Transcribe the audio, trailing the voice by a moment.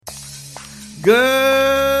Good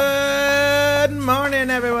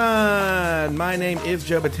morning, everyone. My name is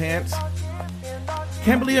Joe Batance.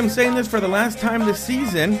 Can't believe I'm saying this for the last time this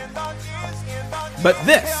season, but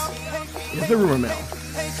this is the Rumor Mill.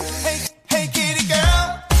 Hey, kitty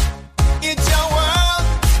girl, it's your world.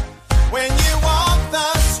 When you walk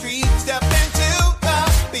the street, step into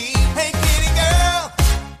the beat. Hey, kitty girl,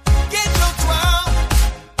 get your twirl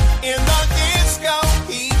in the disco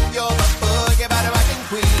heat. You're the boogie body rockin'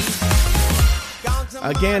 queen.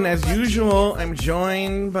 Again, as usual, I'm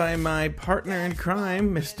joined by my partner in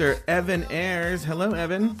crime, Mr. Evan Ayers. Hello,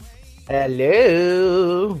 Evan.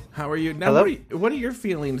 Hello. How are you? Now, Hello. what are your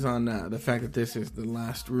feelings on the fact that this is the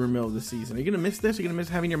last Rumor Mill of the season? Are you going to miss this? Are you going to miss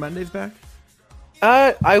having your Mondays back?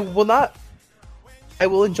 I will not. I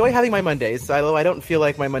will enjoy having my Mondays, although I don't feel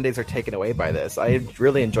like my Mondays are taken away by this. I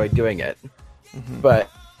really enjoy doing it, but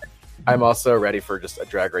I'm also ready for just a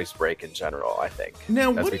drag race break in general. I think. Now,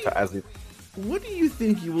 What what do you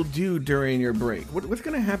think you will do during your break? What's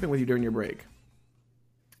going to happen with you during your break?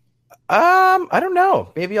 I don't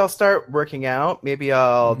know. Maybe I'll start working out. Maybe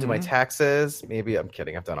I'll do my taxes. Maybe I'm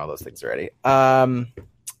kidding. I've done all those things already. I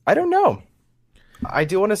don't know. I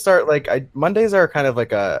do want to start Mondays are kind of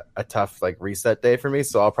like a tough reset day for me,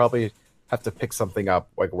 so I'll probably have to pick something up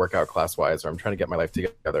workout class wise, or I'm trying to get my life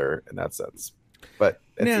together in that sense. But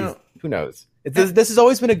who knows? This has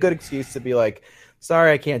always been a good excuse to be like,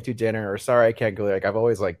 sorry I can't do dinner, or sorry I can't go. I've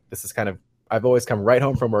always I've always come right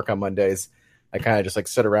home from work on Mondays. I kind of just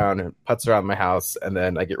sit around and putz around my house, and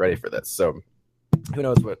then I get ready for this. So who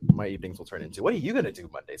knows what my evenings will turn into. What are you going to do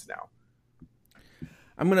Mondays now?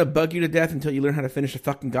 I'm going to bug you to death until you learn how to finish a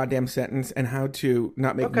fucking goddamn sentence and how to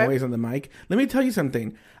not make noise on the mic. Let me tell you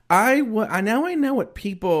something. I know what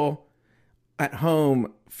people at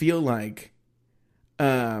home feel like,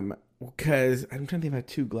 because I'm trying to think if I have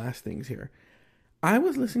two glass things here. I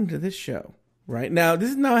was listening to this show, right? Now, this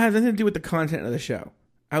has nothing to do with the content of the show.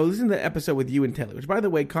 I was listening to the episode with you and Taylor, which, by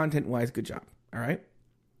the way, content-wise, good job. All right?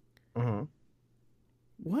 Mm-hmm.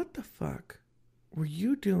 What the fuck were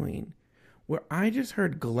you doing where I just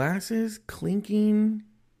heard glasses clinking?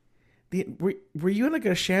 Were you in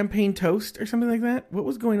a champagne toast or something like that? What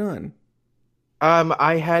was going on?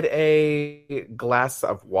 I had a glass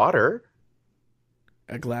of water.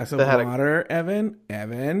 A glass of water, Evan?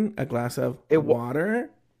 Evan, a glass of water?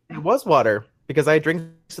 It was water, because I drink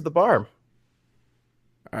at the bar.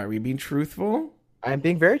 Are we being truthful? I'm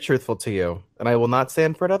being very truthful to you, and I will not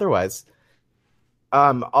stand for it otherwise.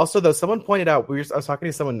 Also, though, someone pointed out, I was talking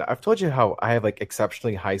to someone, I've told you how I have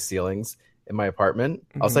exceptionally high ceilings in my apartment.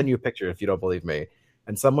 I'll send you a picture if you don't believe me.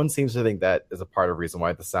 And someone seems to think that is a part of the reason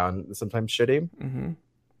why the sound is sometimes shitty.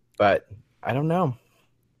 But I don't know.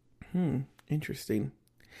 Interesting.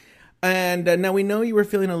 And now we know you were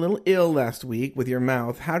feeling a little ill last week with your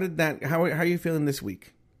mouth. How are you feeling this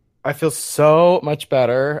week? I feel so much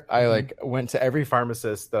better. I went to every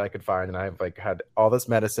pharmacist that I could find, and I've had all this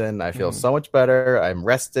medicine. I feel so much better. I'm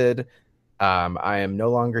rested. I am no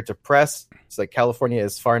longer depressed. It's California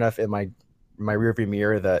is far enough in my rearview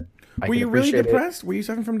mirror that I Were can you really appreciate depressed? it. Were you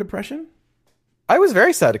suffering from depression? I was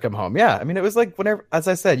very sad to come home. Yeah. I mean, it was whenever, as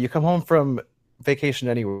I said, you come home from vacation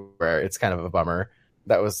anywhere, it's kind of a bummer.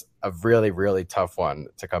 That was a really, really tough one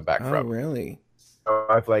to come back from. Oh, really? So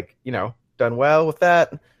I've done well with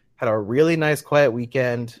that. Had a really nice quiet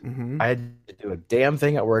weekend. I had to do a damn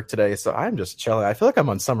thing at work today, so I'm just chilling. I feel like I'm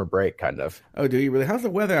on summer break, kind of. Oh, do you really? How's the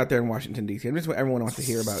weather out there in Washington, D.C.? I'm just what everyone wants to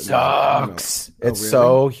hear about. Sucks. Oh, It's really?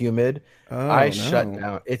 so humid. Oh, Shut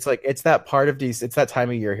down. It's it's that part of DC. It's that time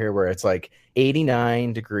of year here where it's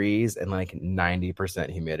 89 degrees and 90%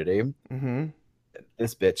 humidity.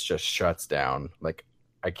 This bitch just shuts down.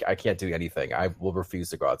 I can't do anything. I will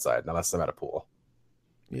refuse to go outside unless I'm at a pool.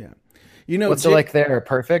 Yeah. What's it there?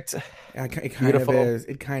 Perfect. It kind Beautiful. of is.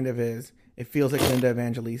 It kind of is. It feels like Linda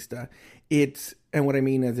Evangelista. And what I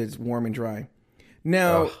mean is it's warm and dry.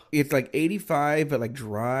 Now, it's 85, but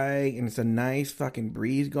dry, and it's a nice fucking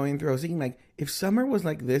breeze going through. I was thinking, if summer was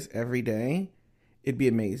like this every day, it'd be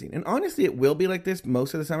amazing. And honestly, it will be like this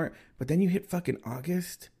most of the summer, but then you hit fucking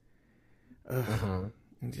August, and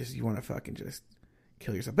you want to fucking just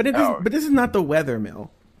kill yourself. But this is not the weather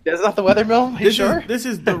mill. Is it not the weather mill? This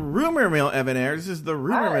is the Rumor Mill, Evan Ayers. This is the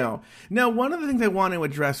Rumor Mill. Now, one of the things I want to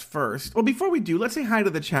address first, well, before we do, let's say hi to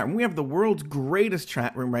the chat room. We have the world's greatest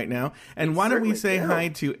chat room right now. And why don't we say hi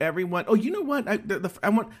to everyone? Oh, you know what?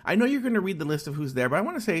 I know you're going to read the list of who's there, but I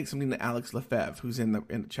want to say something to Alex Lefebvre, who's in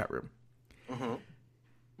the chat room.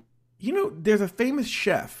 There's a famous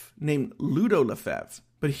chef named Ludo Lefebvre,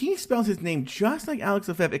 but he spells his name just like Alex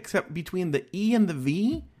Lefebvre, except between the E and the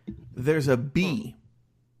V, there's a B.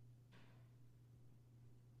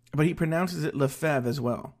 but he pronounces it Lefebvre as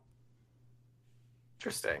well.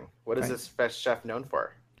 Interesting. What is Okay. this best chef known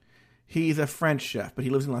for? He's a French chef, but he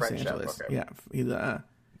lives in Los French chef, Angeles. okay. Yeah, he's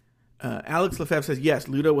Alex Lefebvre says yes.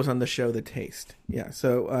 Ludo was on the show The Taste. Yeah,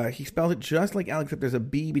 so he spelled it just like Alex, except there's a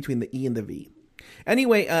B between the E and the V.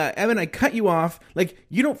 Anyway, Evan, I cut you off. Like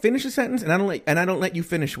you don't finish a sentence, and I don't let you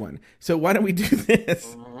finish one. So why don't we do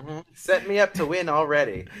this? Set me up to win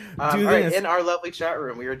already. All Do right, this. in our lovely chat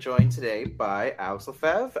room, we are joined today by Alex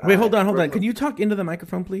Lefebvre. Wait, hold on. Can you talk into the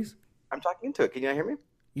microphone, please? I'm talking into it. Can you not hear me?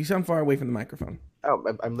 You sound far away from the microphone. Oh,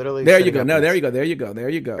 I'm literally. There you sitting go. up No, in there this- you go. There you go. There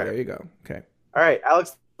you go. There you go. Okay. All right,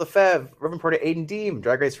 Alex Lefebvre, Reverend Porter, Aiden Deem,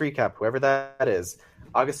 Drag Race Recap, whoever that is.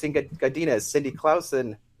 Augustine Godinez, Cindy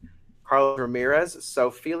Clausen, Carlos Ramirez,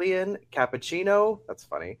 Sophilian, Cappuccino, that's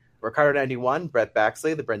funny, Ricardo 91, Brett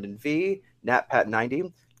Baxley, the Brendan V, Nat Pat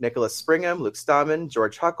 90, Nicholas Springham, Luke Stammen,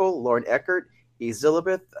 George Huckle, Lauren Eckert, E.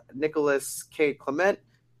 Zilibeth, Nicholas K. Clement,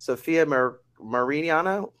 Sophia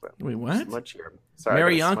Mariana. Wait, what? Smudge here. Sorry,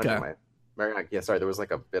 I got a smudge Marianka. on Marianka. Yeah, sorry, there was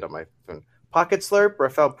like a bit on my phone. Pocket Slurp,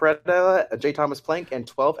 Rafael Preda, J. Thomas Plank, and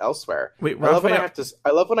 12 elsewhere. Wait, I love when Raphael- I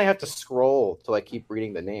love when I have to scroll to like keep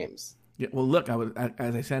reading the names. Yeah, well, look,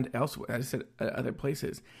 as I said elsewhere, as I said at other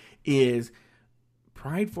places, is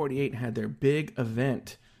Pride 48 had their big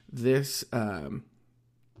event this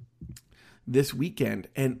this weekend,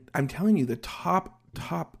 and I'm telling you, the top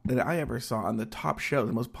that I ever saw on the top show,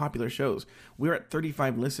 the most popular shows, we were at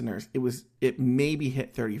 35 listeners. It maybe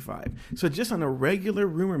hit 35. So just on a regular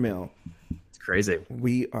rumor mill, It's crazy.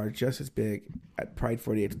 we are just as big at Pride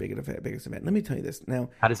 48's biggest event. Let me tell you this now.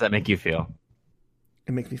 How does that make you feel?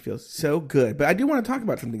 It makes me feel so good. But I do want to talk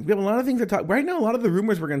about some things. We have a lot of things to talk. Right now, a lot of the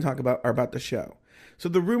rumors we're going to talk about are about the show. So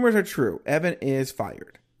the rumors are true. Evan is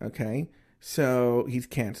fired. Okay? So he's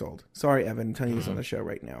canceled. Sorry, Evan. I'm telling you this on the show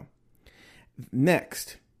right now.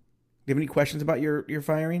 Next. Do you have any questions about your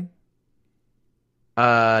firing?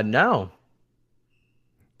 No.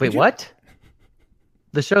 Wait, you- what?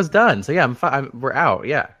 The show's done. So yeah, I'm fine. We're out.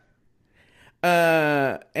 Yeah.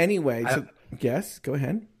 Anyway. So, yes, go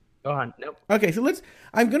ahead. Go on. Nope. Okay, so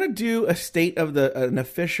I'm gonna do a an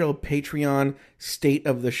official Patreon state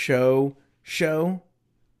of the show.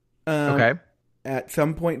 Okay. At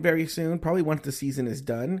some point very soon, probably once the season is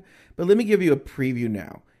done. But let me give you a preview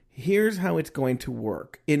now. Here's how it's going to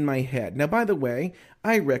work in my head. Now, by the way,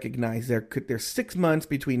 I recognize there's 6 months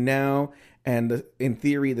between now and in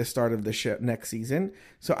theory the start of the show next season.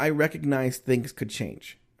 So I recognize things could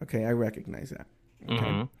change. Okay, I recognize that.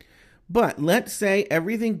 Okay. But let's say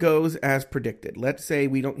everything goes as predicted. Let's say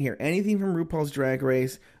we don't hear anything from RuPaul's Drag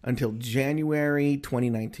Race until January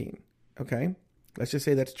 2019. Okay? Let's just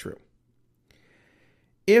say that's true.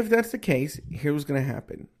 If that's the case, here's what's going to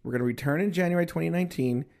happen. We're going to return in January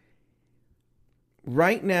 2019.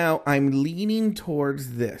 Right now, I'm leaning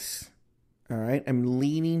towards this. All right? I'm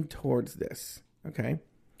leaning towards this. Okay?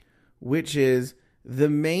 Which is the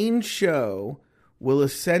main show will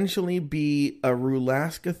essentially be a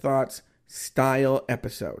Rulaska Thoughts style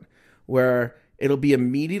episode where it'll be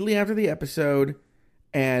immediately after the episode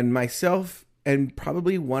and myself and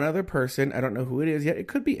probably one other person. I don't know who it is yet. It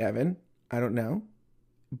could be Evan. I don't know.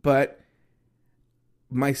 But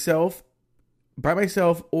by myself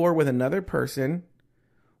or with another person,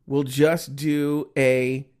 we'll just do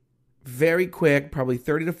a very quick, probably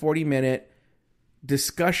 30 to 40 minute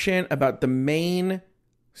discussion about the main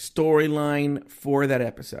storyline for that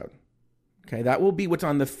episode. Okay, that will be what's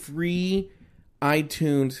on the free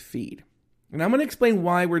iTunes feed. And I'm going to explain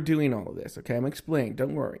why we're doing all of this. Okay, I'm going to explain.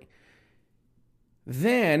 Don't worry.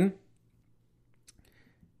 Then,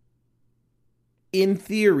 in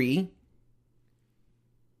theory,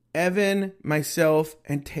 Evan, myself,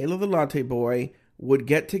 and Taylor the Latte Boy would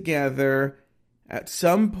get together at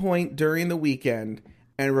some point during the weekend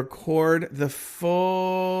and record the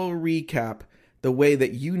full recap the way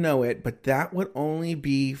that you know it, but that would only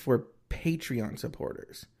be for Patreon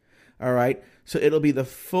supporters. All right? So it'll be the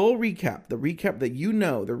full recap, the recap that you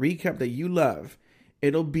know, the recap that you love.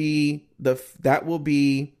 It'll be that will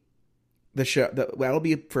be the show. That'll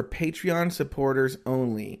be for Patreon supporters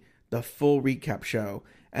only, the full recap show,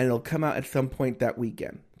 and it'll come out at some point that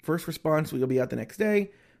weekend. First response will be out the next day.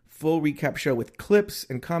 Full recap show with clips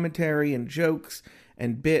and commentary and jokes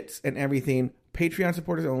and bits and everything. Patreon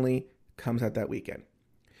supporters only, comes out that weekend.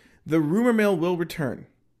 The rumor mill will return.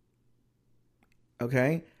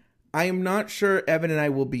 Okay? I am not sure Evan and I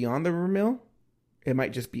will be on the rumor mill. It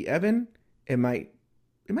might just be Evan. It might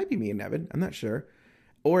be me and Evan. I'm not sure.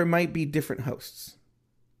 Or it might be different hosts.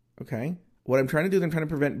 Okay? What I'm trying to do is I'm trying to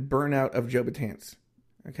prevent burnout of Joe Batance.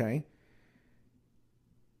 Okay?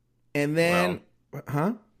 And then...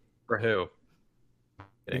 Huh? For who?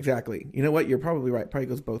 Exactly. You know what? You're probably right. Probably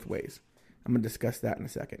goes both ways. I'm going to discuss that in a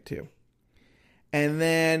second, too. And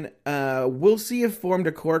then we'll see if Form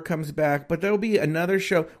Decor comes back, but there'll be another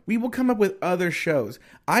show. We will come up with other shows.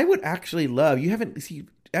 I would actually love, you haven't, see,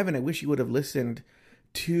 Evan, I wish you would have listened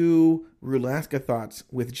to Rulaska Thoughts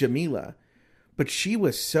with Jamila, but she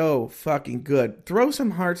was so fucking good. Throw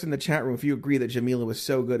some hearts in the chat room if you agree that Jamila was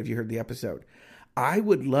so good if you heard the episode. I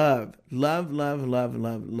would love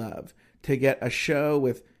to get a show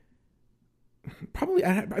with, probably,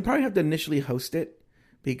 I'd probably have to initially host it,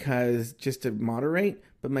 because just to moderate,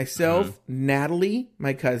 but myself, Natalie,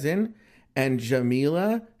 my cousin, and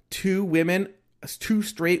Jamila, two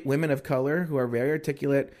straight women of color who are very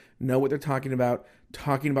articulate, know what they're talking about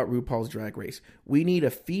RuPaul's Drag Race. We need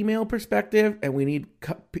a female perspective, and we need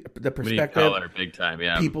the perspective. We need color, big time,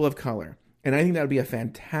 yeah. People of color. And I think that would be a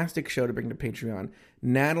fantastic show to bring to Patreon.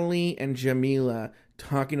 Natalie and Jamila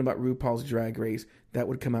talking about RuPaul's Drag Race. That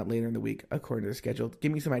would come out later in the week, according to the schedule.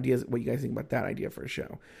 Give me some ideas what you guys think about that idea for a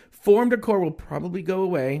show. Form Decor will probably go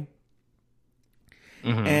away.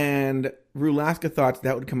 And Rulaska Thoughts,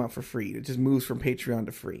 that would come out for free. It just moves from Patreon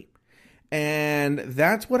to free. And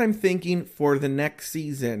that's what I'm thinking for the next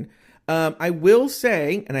season. I will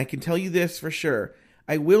say, and I can tell you this for sure,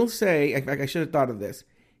 I will say, I should have thought of this.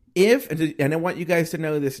 And I want you guys to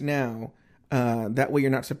know this now, that way you're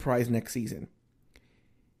not surprised next season.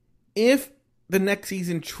 If the next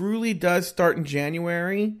season truly does start in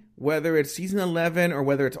January, whether it's season 11 or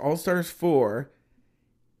whether it's All Stars 4,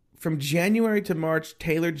 from January to March,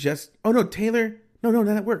 Taylor, no,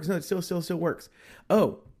 that works. No, it still works.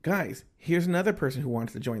 Oh, guys, here's another person who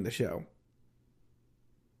wants to join the show.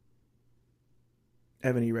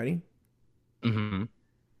 Evan, are you ready? Mm-hmm.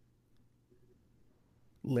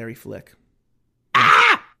 Larry Flick.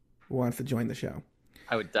 Wants to join the show.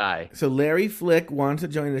 I would die. So Larry Flick wants to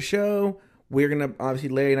join the show. We're going to, obviously,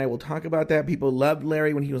 Larry and I will talk about that. People loved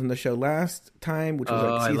Larry when he was on the show last time, which was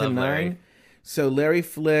like season 9. Larry. So Larry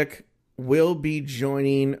Flick will be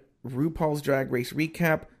joining RuPaul's Drag Race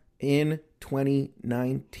Recap in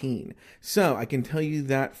 2019. So I can tell you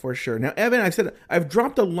that for sure. Now, Evan, I've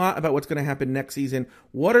dropped a lot about what's going to happen next season.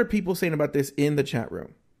 What are people saying about this in the chat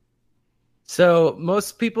room? So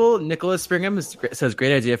most people, Nicholas Springham says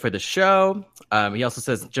great idea for the show. He also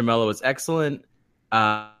says Jamila was excellent.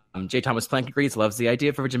 J. Thomas Plank agrees, loves the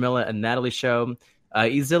idea for Jamila and Natalie's show.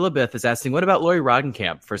 Elizabeth is asking, what about Lori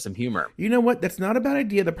Roggenkamp for some humor? You know what? That's not a bad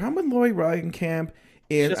idea. The problem with Lori Roggenkamp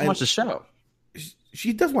is she doesn't watch the show.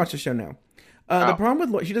 She does watch the show now. The problem with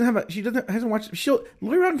Lori, hasn't watched.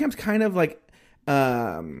 Lori Roggenkamp's kind of like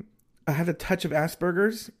has a touch of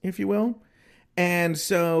Asperger's, if you will. And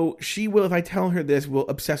so she will, if I tell her this, will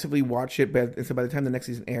obsessively watch it. And so by the time the next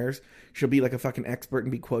season airs, she'll be like a fucking expert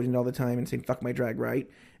and be quoting it all the time and saying, fuck my drag right,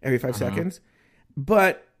 every 5 seconds.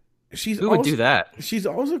 But who would do that? She's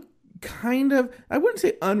also kind of, I wouldn't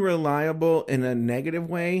say unreliable in a negative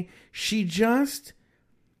way. She just,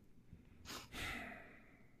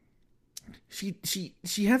 she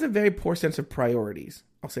has a very poor sense of priorities.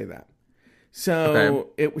 I'll say that.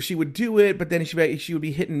 So she would do it, but then she would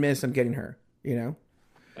be hit and miss on getting her. You know,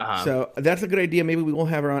 so that's a good idea. Maybe we will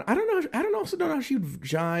have her on. I don't know. I don't know how she would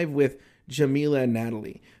jive with Jamila and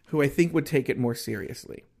Natalie, who I think would take it more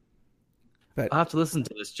seriously. But I'll have to listen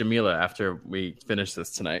to this Jamila after we finish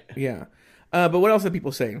this tonight. Yeah, but what else are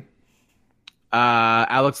people saying?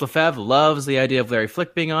 Alex Lefebvre loves the idea of Larry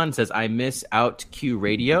Flick being on. Says I miss Out Q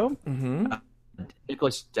Radio.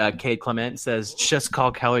 Nicholas Cade Clement says just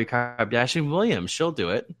call Kelly Kardashian Williams. She'll do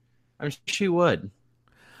it. I'm sure she would.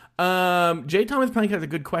 J. Thomas Plank has a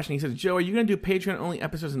good question. He says, Joe, are you going to do Patreon-only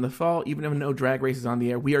episodes in the fall, even if no Drag Race is on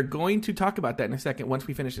the air? We are going to talk about that in a second once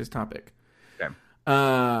we finish this topic. Okay.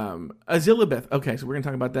 Azilabeth. Okay, so we're going to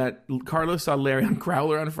talk about that. Carlos saw Larry on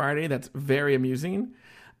Crowler on Friday. That's very amusing.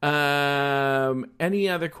 Any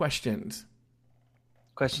other questions?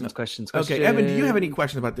 Questions. Okay, Evan, do you have any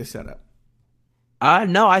questions about this setup?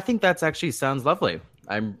 No, I think that's actually sounds lovely.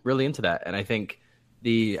 I'm really into that. And I think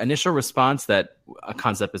the initial response that a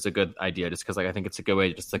concept is a good idea, just because I think it's a good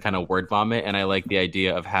way just to kind of word vomit. And I like the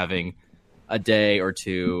idea of having a day or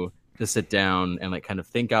two to sit down and kind of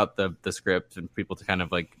think out the script and people to kind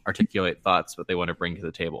of articulate thoughts what they want to bring to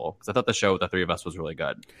the table. Because I thought the show with the three of us was really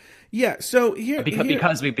good. Yeah. So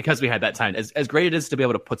because we had that time, as great it is to be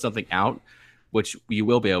able to put something out, which you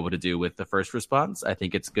will be able to do with the first response, I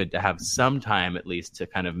think it's good to have some time at least to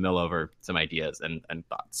kind of mill over some ideas and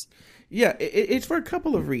thoughts. Yeah, it's for a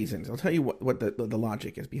couple of reasons. I'll tell you what the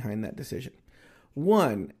logic is behind that decision.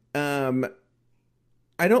 One, I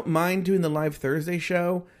don't mind doing the live Thursday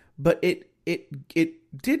show, but it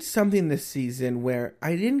did something this season where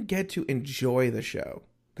I didn't get to enjoy the show.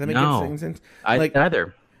 Does that make No. good sense? I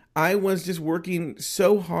either. I was just working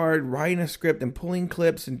so hard, writing a script and pulling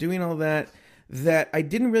clips and doing all that I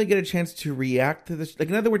didn't really get a chance to react to this. Like,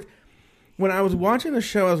 in other words, when I was watching the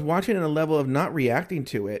show, I was watching at a level of not reacting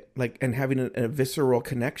to it, like, and having a visceral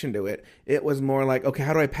connection to it. It was more like, okay,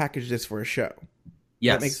 how do I package this for a show?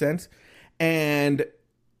 Yes. That makes sense? And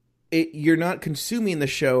you're not consuming the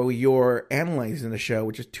show, you're analyzing the show,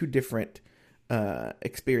 which is two different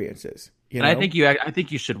experiences. You know? And I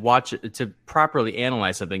think you should watch it to properly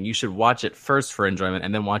analyze something. You should watch it first for enjoyment,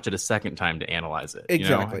 and then watch it a second time to analyze it.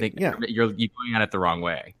 Exactly. I think Yeah. you're going at it the wrong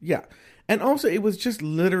way. Yeah. And also, it was just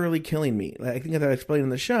literally killing me. Like, I think as I explained in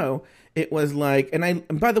the show, it was like, and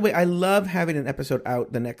by the way, I love having an episode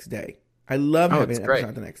out the next day. I love having an episode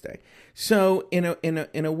out the next day. So in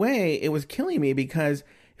a way, it was killing me because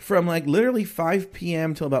from like literally 5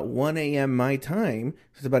 p.m. till about 1 a.m. my time,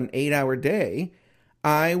 so it's about an 8-hour day,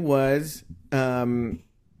 I was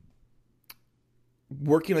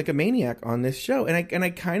working like a maniac on this show. And I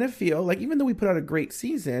kind of feel like, even though we put out a great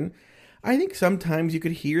season, I think sometimes you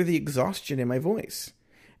could hear the exhaustion in my voice.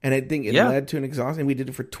 And I think it led to an exhaustion. We did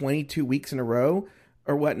it for 22 weeks in a row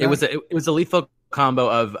or whatnot. It was a lethal combo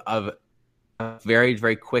of a very,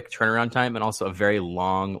 very quick turnaround time and also a very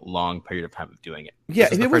long period of time of doing it. Yeah,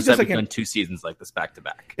 if it was just like done 2 seasons like this back to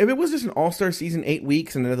back. If it was just an all-star season, 8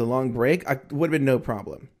 weeks and another long break, I would have been no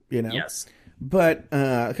problem, you know? Yes. But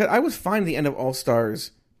 'cause I was fine at the end of All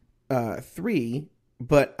Stars 3,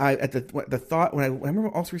 but at the thought when I remember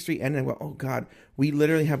All Stars 3 ended, I went, oh God, we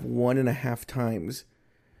literally have 1.5 times,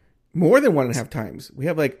 more than 1.5 times. We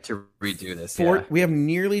have like to redo this. We have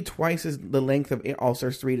nearly twice as the length of All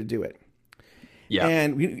Stars 3 to do it. Yeah.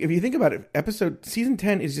 And if you think about it, season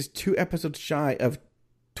 10 is just 2 episodes shy of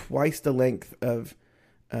twice the length of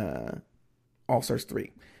All Stars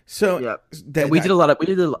 3. So we did a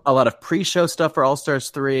lot of pre-show stuff for All Stars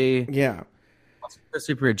 3. Yeah. All Stars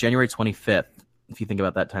 3 premiered January 25th. If you think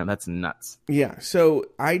about that time, that's nuts. Yeah. So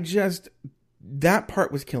that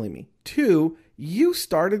part was killing me. 2, you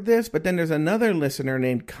started this, but then there's another listener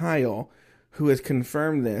named Kyle who has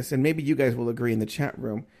confirmed this, and maybe you guys will agree in the chat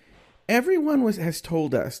room. Everyone has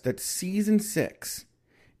told us that season 6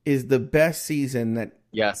 is the best season that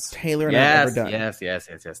Taylor and I have ever done.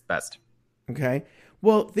 Yes, best. Okay.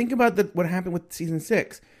 Well, think about what happened with season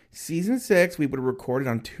 6. Season 6, we would record it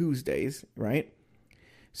on Tuesdays, right?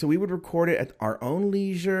 So we would record it at our own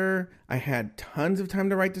leisure. I had tons of time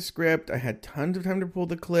to write the script. I had tons of time to pull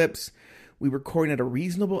the clips. We were recording at a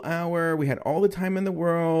reasonable hour. We had all the time in the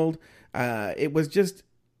world. It was just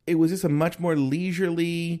a much more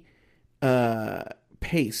leisurely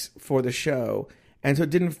pace for the show, and so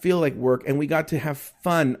it didn't feel like work, and we got to have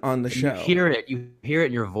fun on the show. You hear it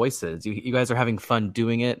in your voices. You guys are having fun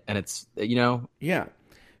doing it, and it's yeah.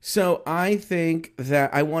 So I think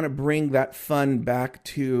that I want to bring that fun back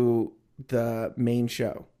to the main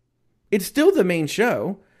show. It's still the main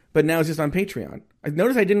show, but now it's just on Patreon. I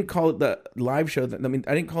noticed I didn't call it the live show. I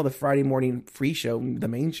didn't call the Friday morning free show the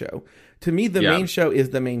main show. To me, the main show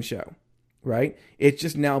is the main show. Right? It's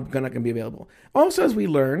just now not going to be available. Also, as we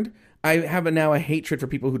learned, I have now a hatred for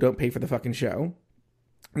people who don't pay for the fucking show.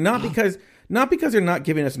 Not because they're not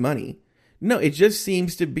giving us money. No, it just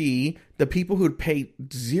seems to be the people who'd pay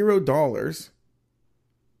 $0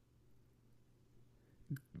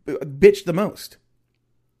 bitch the most.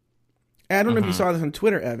 I don't know if you saw this on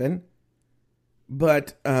Twitter, Evan,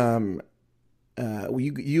 but you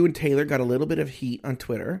and Taylor got a little bit of heat on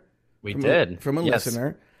Twitter. We did. From a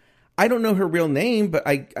listener. I don't know her real name, but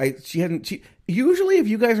she usually if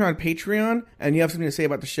you guys are on Patreon and you have something to say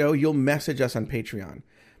about the show, you'll message us on Patreon.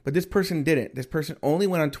 But this person didn't. This person only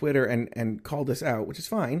went on Twitter and called us out, which is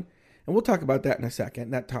fine. And we'll talk about that in a second,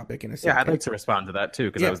 that topic in a second. Yeah, I'd like to respond to that too,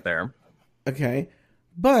 because I was there. Okay.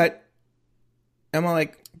 But am I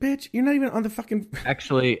like, bitch, you're not even on the fucking...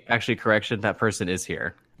 Actually, correction, that person is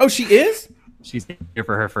here. Oh, she is? She's here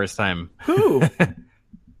for her first time. Who?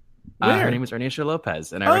 Her name is Ornacia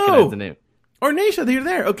Lopez, and I recognize the name. Ornacia, you're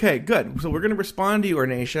there. Okay, good. So we're going to respond to you,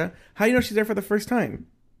 Ornacia. How do you know she's there for the first time?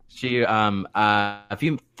 She, 4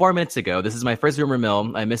 minutes ago, this is my first rumor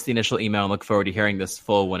mill. I missed the initial email and look forward to hearing this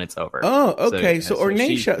full when it's over. Oh, okay. So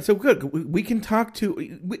Ornacia, so good. We can talk to...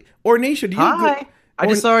 Ornacia, do you... Hi. I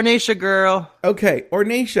just saw Ornacia, girl. Okay,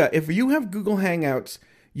 Ornacia, if you have Google Hangouts,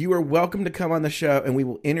 you are welcome to come on the show, and we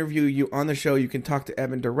will interview you on the show. You can talk to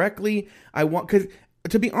Evan directly. Because...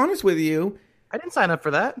 to be honest with you, I didn't sign up for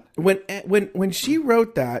that. When she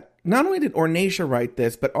wrote that, not only did Ornacia write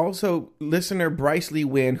this, but also listener Bryce Lee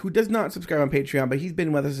Wynn, who does not subscribe on Patreon, but he's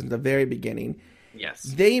been with us since the very beginning. Yes.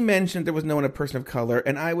 They mentioned there was no one a person of color,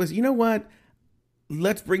 and I was, you know what?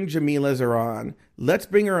 let's bring Jamila Zaran. Let's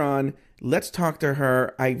bring her on. Let's talk to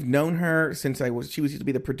her. I've known her since she used to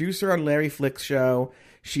be the producer on Larry Flick's show.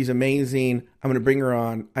 She's amazing. I'm going to bring her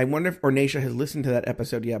on. I wonder if Ornacia has listened to that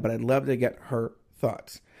episode yet, but I'd love to get her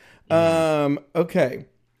thoughts. Okay.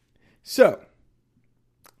 So,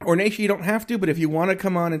 Ornacia, you don't have to, but if you want to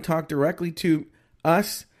come on and talk directly to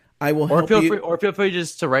us, I will help you. Or feel free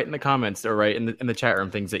just to write in the comments or write in the chat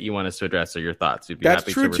room things that you want us to address or your thoughts. We'd be That's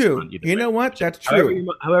happy true, to too. respond either You way. know what? That's true.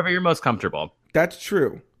 However you're most comfortable. That's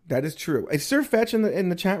true. That is true. Is Sir Fetch in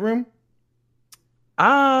the chat room?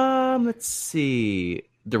 Let's see.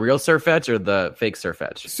 The real Surfetch or the fake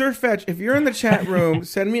Surfetch? Sir Fetch, if you're in the chat room,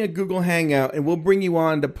 send me a Google Hangout and we'll bring you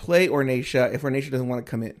on to play Ornacia if Ornacia doesn't want to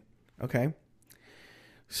come in. Okay?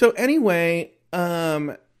 So anyway,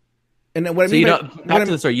 and then what I So mean you by, don't back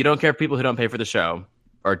to the story. You don't care for people who don't pay for the show,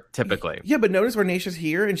 or typically. yeah, but notice Ornacia's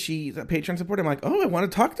here and she's a Patreon supporter. I'm like, oh, I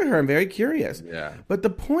want to talk to her. I'm very curious. Yeah. But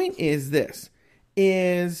the point is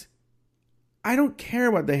I don't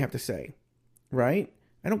care what they have to say, right?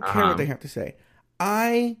 I don't care what they have to say.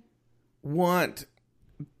 I want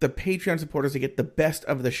the Patreon supporters to get the best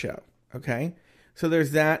of the show. Okay, so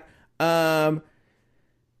there's that. Okay,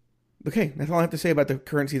 that's all I have to say about the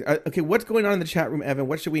current season. Okay, what's going on in the chat room, Evan?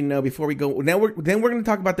 What should we know before we go? Now we're going to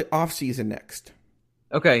talk about the off season next.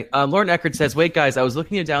 Okay, Lauren Eckert says, "Wait, guys, I was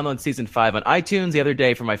looking to download season 5 on iTunes the other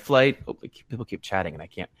day for my flight. Oh, people keep chatting, and I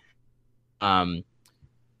can't.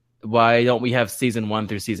 Why don't we have season 1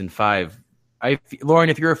 through season 5?"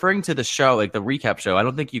 Lauren, if you're referring to the show, like the recap show, I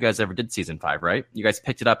don't think you guys ever did season 5, right? You guys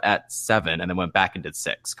picked it up at 7 and then went back and did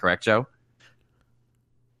 6, correct, Joe?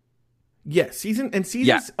 Yes, seasons.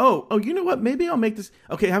 Yeah. Oh, you know what? Maybe I'll make this.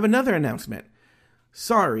 Okay, I have another announcement.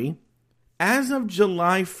 Sorry, as of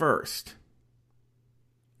July 1st.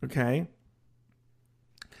 Okay.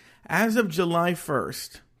 As of July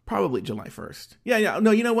 1st, probably July 1st. Yeah.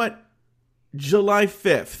 No, you know what? July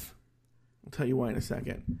 5th. I'll tell you why in a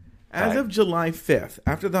second. As of July 5th,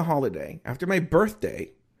 after the holiday, after my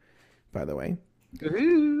birthday, by the way.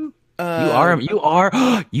 You are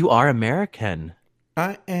American.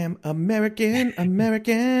 I am American.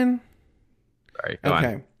 Sorry, go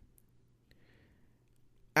on.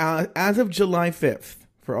 As of July 5th,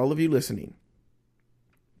 for all of you listening,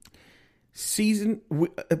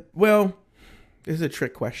 well, this is a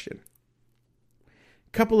trick question.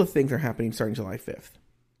 Couple of things are happening starting July 5th.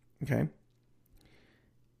 Okay?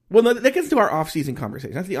 Well, no, that gets to our off-season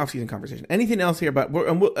conversation. That's the off-season conversation. Anything else here about...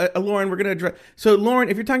 Lauren, we're going to address... So, Lauren,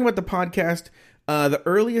 if you're talking about the podcast, the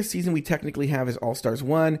earliest season we technically have is All-Stars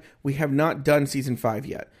 1. We have not done Season 5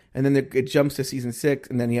 yet. And then it jumps to Season 6,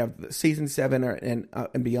 and then you have Season 7 and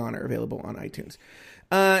beyond are available on iTunes.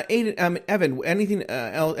 Aiden, Evan, anything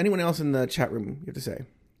else, anyone else in the chat room you have to say?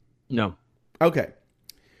 No. Okay.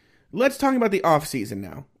 Let's talk about the off-season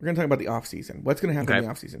now. We're going to talk about the off-season. What's going to happen in the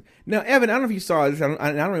off-season? Now, Evan, I don't know if you saw this. I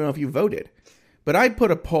don't even know if you voted. But I put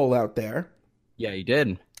a poll out there. Yeah, you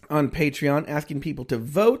did. On Patreon, asking people to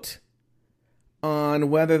vote on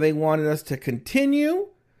whether they wanted us to continue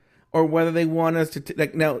or whether they want us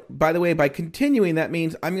to... Now, by the way, by continuing, that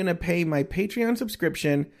means I'm going to pay my Patreon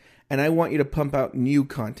subscription and I want you to pump out new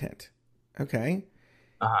content. Okay?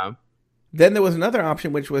 Uh-huh. Then there was another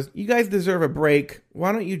option, which was, you guys deserve a break.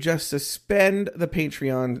 Why don't you just suspend the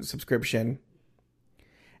Patreon subscription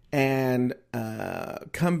and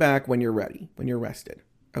come back when you're ready, when you're rested.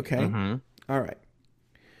 Okay? Mm-hmm. All right.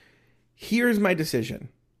 Here's my decision.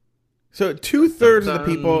 So 2/3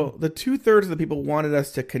 of the people wanted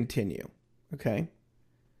us to continue. Okay?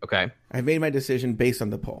 Okay. I made my decision based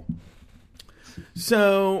on the poll.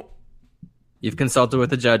 So... You've consulted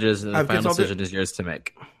with the judges, and the I've final consulted- decision is yours to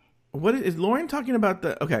make. What is Lauren talking about?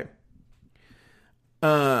 Okay.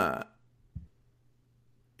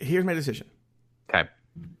 Here's my decision. Okay.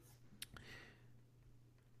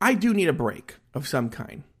 I do need a break of some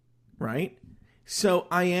kind, right? So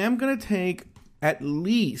I am going to take at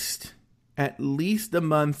least the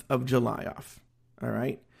month of July off. All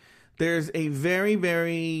right. There's a very,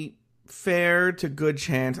 very fair to good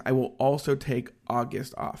chance I will also take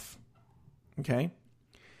August off. Okay.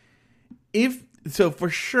 For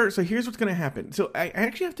sure. So here's what's going to happen. So I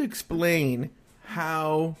actually have to explain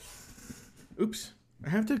how. I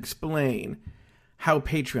have to explain how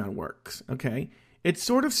Patreon works. Okay. It's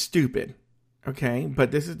sort of stupid. Okay. But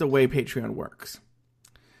this is the way Patreon works.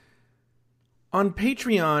 On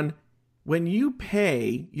Patreon, when you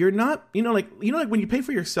pay, you're not, like when you pay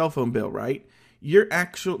for your cell phone bill, right? No,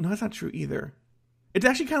 that's not true either. It's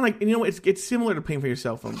actually kind of like, it's similar to paying for your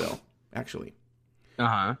cell phone bill, actually.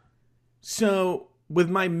 Uh-huh. So with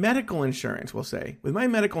my medical insurance, when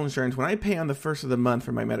I pay on the first of the month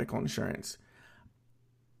for my medical insurance,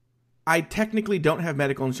 I technically don't have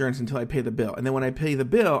medical insurance until I pay the bill. And then when I pay the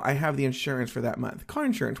bill, I have the insurance for that month. Car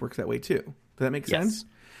insurance works that way too. Does that make sense?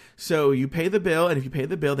 So you pay the bill, and if you pay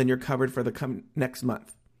the bill, then you're covered for the next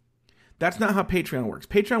month. That's not how Patreon works.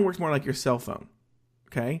 Patreon works more like your cell phone.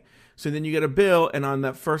 Okay? So then you get a bill, and on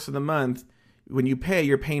the first of the month, when you pay,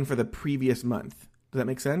 you're paying for the previous month. Does that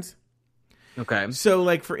make sense? Okay. So,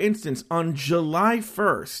 like, for instance, on July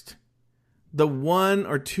 1st, the $1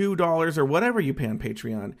 or $2 or whatever you pay on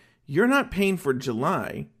Patreon, you're not paying for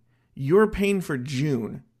July. You're paying for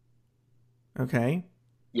June. Okay?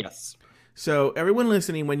 Yes. So, everyone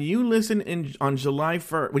listening, when you listen on July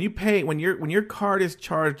 1st, when your card is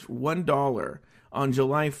charged $1 on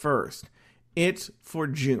July 1st, it's for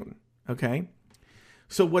June. Okay?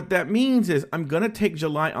 So what that means is I'm going to take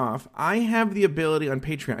July off. I have the ability on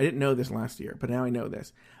Patreon. I didn't know this last year, but now I know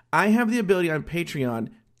this. I have the ability on Patreon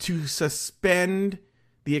to suspend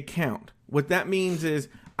the account. What that means is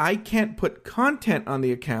I can't put content on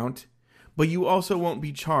the account, but you also won't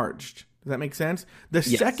be charged. Does that make sense? The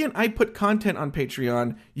second I put content on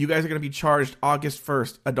Patreon, you guys are going to be charged August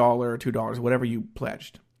 1st, $1 or $2, whatever you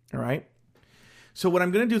pledged. All right? So what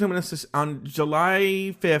I'm going to do is I'm going to, on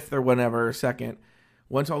July 5th or whenever, 2nd,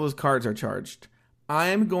 once all those cards are charged, I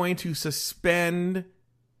am going to suspend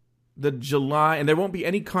the July, and there won't be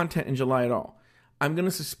any content in July at all. I'm going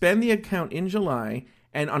to suspend the account in July,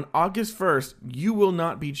 and on August 1st, you will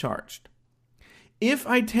not be charged. If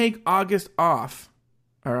I take August off,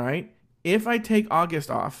 all right, if I take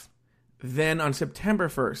August off, then on September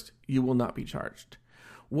 1st, you will not be charged.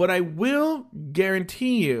 What I will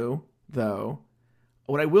guarantee you, though,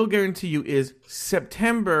 is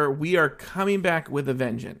September, we are coming back with a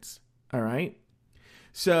vengeance. All right?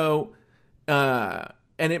 So, and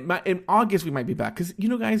in August, we might be back. Because,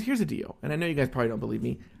 guys, here's the deal. And I know you guys probably don't believe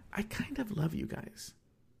me. I kind of love you guys.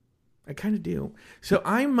 I kind of do. So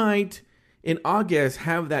I might, in August,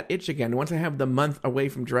 have that itch again. Once I have the month away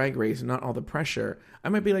from Drag Race and not all the pressure, I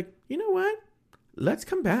might be like, you know what? Let's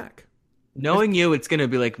come back. Knowing you, it's going to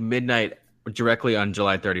be like midnight directly on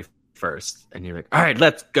July 31st. And you're like, all right,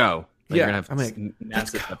 let's go. Like, Yeah, you're going to I'm have like,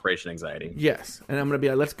 massive separation anxiety. Yes. And I'm going to be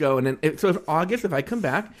like, let's go. And then, if I come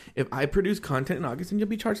back, if I produce content in August, then you'll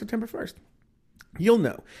be charged September 1st. You'll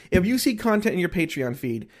know. If you see content in your Patreon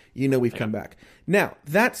feed, you know we've come back. Now,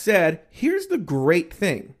 that said, here's the great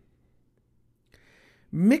thing.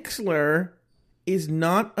 Mixlr is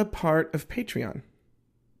not a part of Patreon.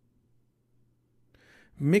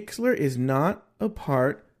 Mixlr is not a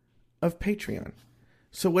part of Patreon.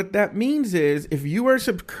 So what that means is, if you are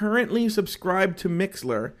currently subscribed to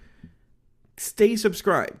Mixlr, stay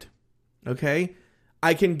subscribed. Okay?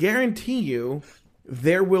 I can guarantee you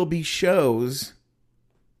there will be shows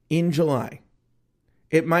in July.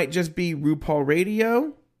 It might just be RuPaul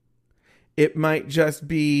Radio. It might just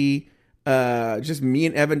be just me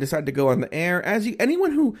and Evan decide to go on the air.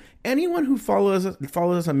 Anyone who follows us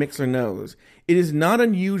on Mixlr knows it is not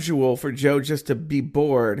unusual for Joe just to be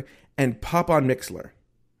bored and pop on Mixlr.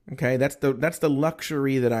 Okay, that's the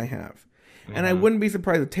luxury that I have. And I wouldn't be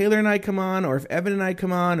surprised if Taylor and I come on, or if Evan and I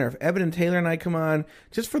come on, or if Evan and Taylor and I come on,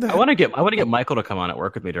 just for the. I want to get Michael to come on at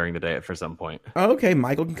work with me during the day for some point. Okay,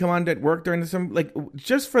 Michael can come on at work during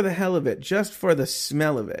just for the hell of it, just for the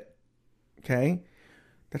smell of it. Okay,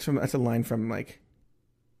 that's a line from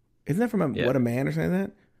isn't that from What a Man or something like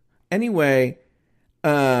that? Anyway,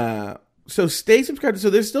 so stay subscribed. So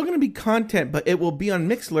there's still going to be content, but it will be on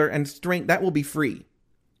Mixlr, and that will be free.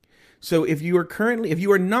 So if you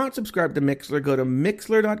are not subscribed to Mixlr, go to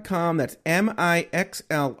Mixlr.com. That's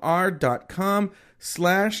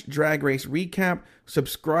MIXLR.com/Drag Race Recap.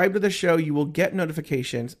 Subscribe to the show. You will get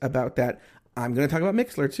notifications about that. I'm going to talk about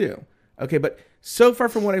Mixlr too. Okay, but so far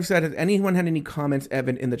from what I've said, has anyone had any comments,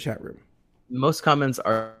 Evan, in the chat room? Most comments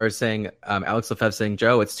are saying, Alex Lefebvre saying,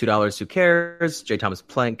 Joe, it's $2. Who cares? J. Thomas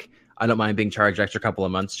Plank, I don't mind being charged extra couple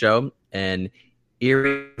of months, Joe. And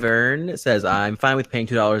Erie Vern says, I'm fine with paying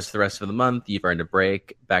 $2 for the rest of the month. You've earned a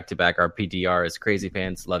break. Back to back, our PDR is crazy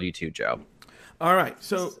fans. Love you too, Joe. All right.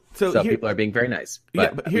 So people are being very nice.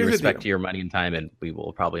 But here's we the respect deal. your money and time, and we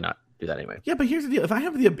will probably not do that anyway. Yeah, but here's the deal. If I'm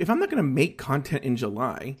not going to make content in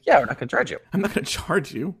July, Yeah, we're not going to charge you. I'm not going to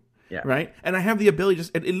charge you. Yeah. Right? And I have the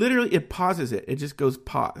ability it literally pauses it. It just goes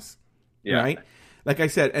pause. Yeah. Right? Like I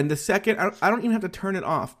said, and the second, I don't even have to turn it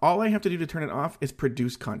off. All I have to do to turn it off is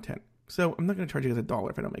produce content. So I'm not going to charge you guys $1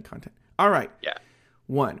 if I don't make content. All right. Yeah.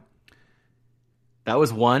 1. That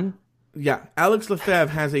was 1? Yeah. Alex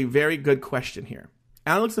Lefebvre has a very good question here.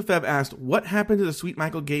 Alex Lefebvre asked, what happened to the Sweet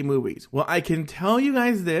Michael Gay movies? Well, I can tell you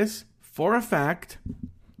guys this for a fact,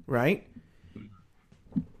 right?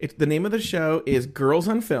 The name of the show is Girls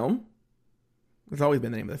on Film. It's always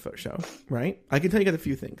been the name of the show, right? I can tell you guys a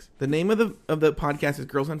few things. The name of the podcast is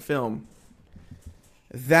Girls on Film.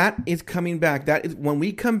 That is coming back. That is when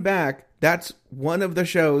we come back. That's one of the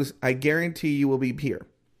shows I guarantee you will be here.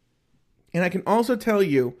 And I can also tell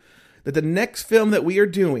you that the next film that we are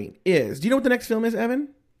doing is. Do you know what the next film is, Evan?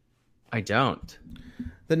 I don't.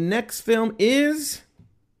 The next film is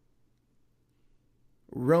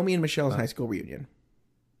Romy and Michelle's high school reunion.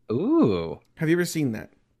 Ooh. Have you ever seen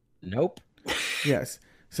that? Nope. Yes.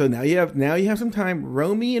 So now you have some time.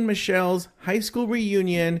 Romy and Michelle's high school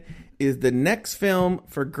reunion is the next film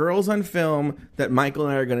for Girls on Film that Michael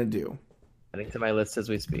and I are going to do. Adding to my list as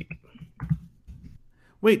we speak.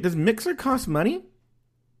 Wait, does Mixer cost money?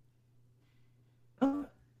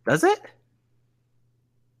 Does it?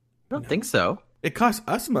 I don't think so. It costs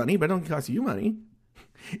us money, but it don't cost you money.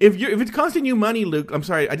 If it's costing you money, Luke, I'm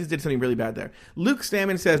sorry, I just did something really bad there. Luke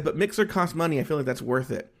Stammen says, but Mixer costs money. I feel like that's worth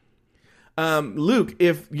it. Luke,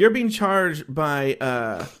 if you're being charged by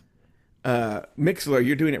Mixler,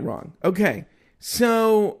 you're doing it wrong. Okay,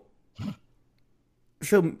 so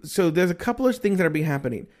there's a couple of things that are be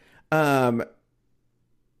happening.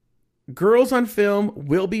 Girls on Film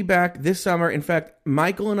will be back this summer. In fact,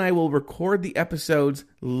 Michael and I will record the episodes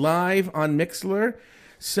live on Mixler.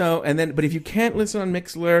 But if you can't listen on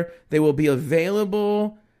Mixler, they will be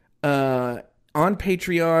available on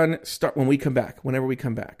Patreon whenever we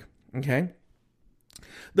come back. Okay?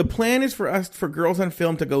 The plan is for Girls on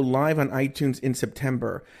Film to go live on iTunes in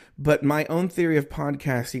September. But my own theory of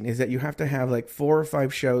podcasting is that you have to have like 4 or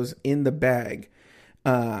 5 shows in the bag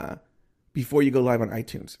before you go live on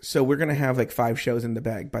iTunes. So we're going to have like 5 shows in the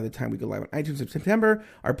bag by the time we go live on iTunes in September.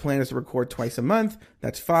 Our plan is to record twice a month.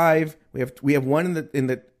 That's 5. We have 1 in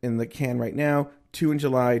the can right now, 2 in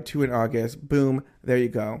July, 2 in August. Boom, there you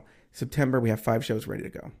go. September we have 5 shows ready to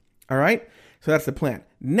go. All right? So that's the plan.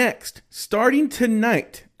 Next, starting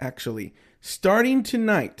tonight on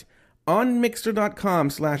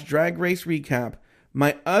Mixer.com/Drag Race Recap,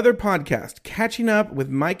 my other podcast, Catching Up with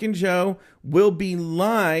Mike and Joe, will be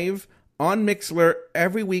live on Mixler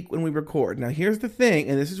every week when we record. Now, here's the thing,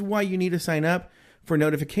 and this is why you need to sign up for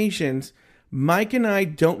notifications. Mike and I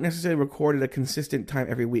don't necessarily record at a consistent time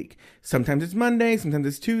every week. Sometimes it's Monday, sometimes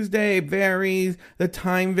it's Tuesday. It varies. The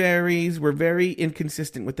time varies. We're very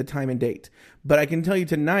inconsistent with the time and date. But I can tell you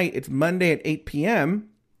tonight, it's Monday at 8 p.m.,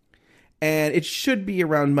 and it should be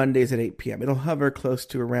around Mondays at 8 p.m. It'll hover close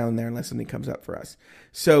to around there unless something comes up for us.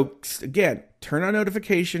 So, again, turn on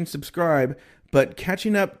notifications, subscribe, but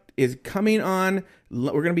Catching Up is coming on.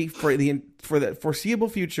 We're going to be, for the foreseeable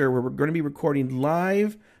future, we're going to be recording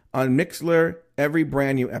live on Mixler every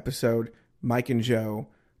brand new episode, Mike and Joe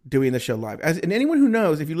doing the show live. And anyone who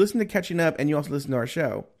knows, if you listen to Catching Up and you also listen to our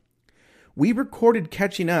show, we recorded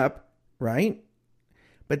Catching Up, right?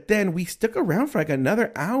 But then we stuck around for like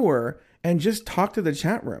another hour and just talked to the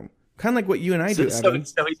chat room. Kind of like what you and I do, Evan.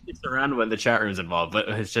 So he sticks around when the chat room's involved, but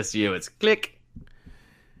it's just you. It's click.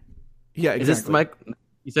 Yeah, exactly. Is this Mike?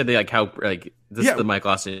 You said is this the Mike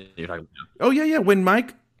Lawson you're talking about? Oh, yeah. When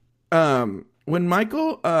Mike Sweet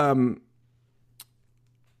Michael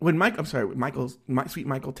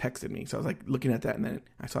texted me. So I was like looking at that and then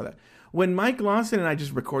I saw that. When Mike Lawson and I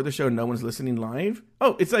just record the show, no one's listening live.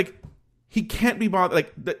 Oh, it's like he can't be bothered.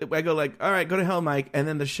 Like I go like, all right, go to hell, Mike. And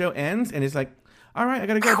then the show ends and it's like, all right, I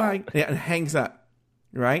got to go, bye. And hangs up,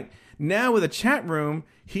 right? Now with a chat room,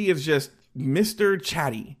 he is just Mr.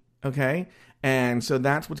 Chatty, okay? And so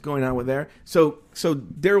that's what's going on with there. So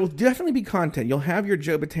there will definitely be content. You'll have your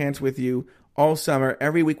Joe Batance with you all summer,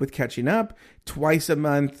 every week with Catching Up, twice a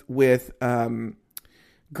month with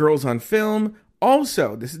Girls on Film.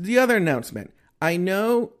 Also, this is the other announcement. I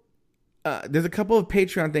know there's a couple of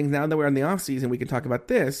Patreon things now that we're in the off season. We can talk about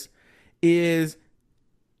this. Is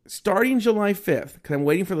starting July 5th, because I'm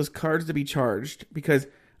waiting for those cards to be charged, because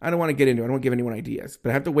I don't want to get into it. I don't want to give anyone ideas,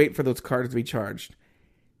 but I have to wait for those cards to be charged.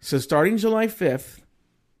 So starting July 5th,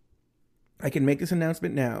 I can make this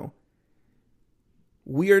announcement now.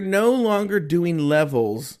 We are no longer doing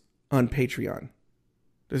levels on Patreon.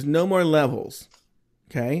 There's no more levels.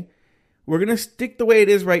 Okay? We're going to stick the way it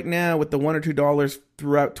is right now with the $1 or $2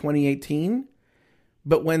 throughout 2018.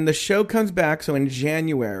 But when the show comes back, so in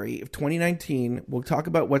January of 2019, we'll talk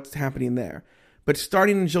about what's happening there. But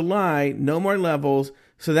starting in July, no more levels.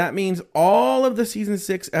 So that means all of the season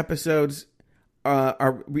 6 episodes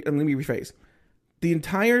let me rephrase. The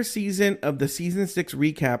entire season of the season 6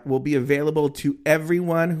 recap will be available to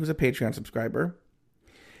everyone who's a Patreon subscriber.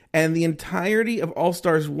 And the entirety of All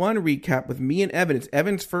Stars 1 recap with me and Evan. It's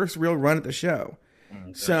Evan's first real run at the show.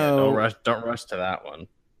 So don't rush to that one.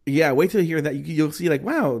 Yeah, wait till you hear that. You'll see like,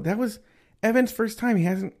 wow, that was Evan's first time.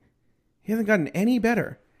 He hasn't gotten any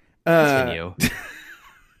better. Continue.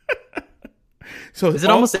 So Is it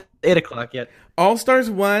almost 8 o'clock yet? All Stars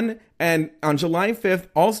 1 and on July 5th,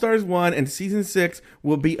 All Stars 1 and Season 6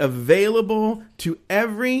 will be available to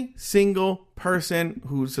every single person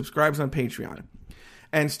who subscribes on Patreon.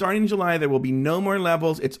 And starting in July, there will be no more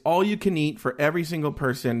levels. It's all you can eat for every single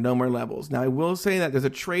person, no more levels. Now, I will say that there's a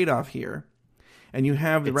trade-off here. And you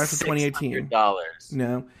have the rest of 2018. $600.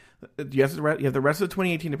 No. You have the rest of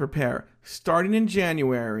 2018 to prepare. Starting in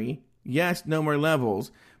January, yes, no more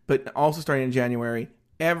levels. But also starting in January,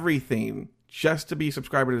 everything just to be a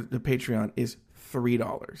subscriber to Patreon is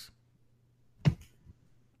 $3. I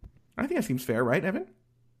think that seems fair, right, Evan?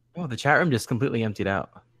 Oh, the chat room just completely emptied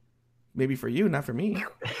out. Maybe for you, not for me.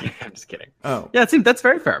 I'm just kidding. Oh. Yeah, that's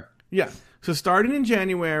very fair. Yeah. So starting in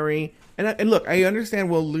January, and look, I understand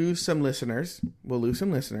we'll lose some listeners. But we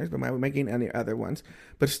might gain any other ones.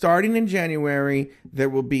 But starting in January, there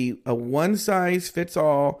will be a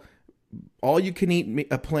one-size-fits-all, all-you-can-eat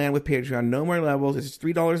a plan with Patreon. No more levels. It's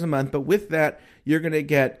 $3 a month. But with that, you're going to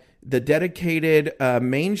get the dedicated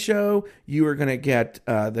main show. You are going to get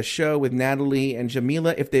the show with Natalie and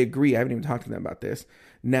Jamila, if they agree. I haven't even talked to them about this.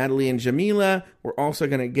 Natalie and Jamila. We're also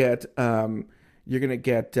going to get... you're going to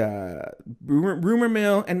get Rumor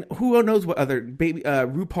Mill and who knows what other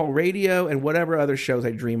RuPaul Radio and whatever other shows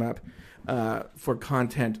I dream up for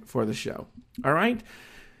content for the show. All right?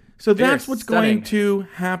 So that's what's going to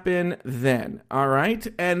happen then. All right?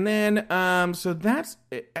 And then, so that's,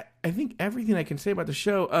 I think, everything I can say about the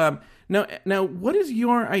show. Now, what is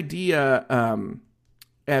your idea,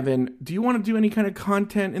 Evan? Do you want to do any kind of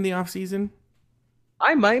content in the off season?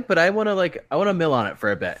 I might, but I want to mill on it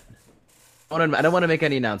for a bit. I don't want to make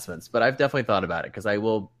any announcements, but I've definitely thought about it because I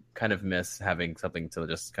will kind of miss having something to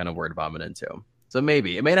just kind of word vomit into. So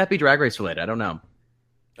maybe it may not be Drag Race related. I don't know.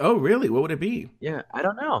 Oh, really? What would it be? Yeah, I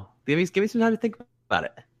don't know. Give me some time to think about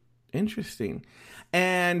it. Interesting.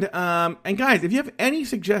 And guys, if you have any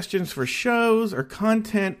suggestions for shows or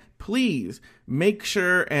content, please make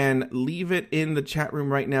sure and leave it in the chat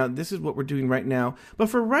room right now. This is what we're doing right now. But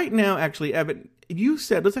for right now, actually, Evan, you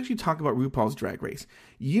said, let's actually talk about RuPaul's Drag Race.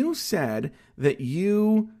 You said that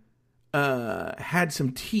you had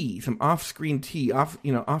some tea, some off-screen tea, off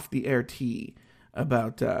the air tea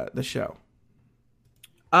about the show.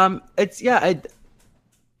 The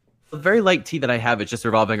very light tea that I have is just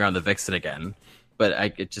revolving around the Vixen again,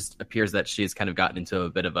 but it just appears that she's kind of gotten into a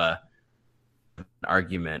bit of an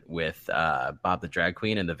argument with Bob the Drag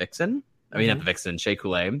Queen and the Vixen. I mean, not the Vixen, Shea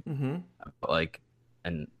Coulee. Mm-hmm. But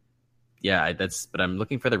I'm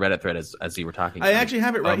looking for the Reddit thread as you were talking. I actually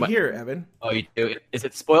have it right here, Evan. Oh, you do? Is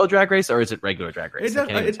it Spoiled Drag Race or is it regular Drag Race?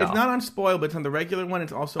 It's not on Spoiled, but it's on the regular one.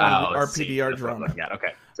 It's also on our PDR drama. Yeah,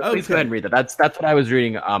 okay. So please go ahead and read that. That's what I was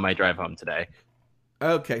reading on my drive home today.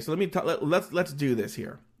 Okay, so let's do this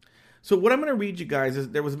here. So what I'm going to read you guys is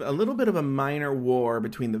there was a little bit of a minor war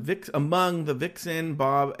between among the Vixen,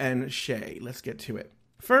 Bob, and Shea. Let's get to it.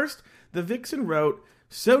 First, the Vixen wrote,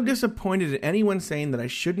 "So disappointed at anyone saying that I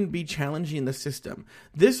shouldn't be challenging the system.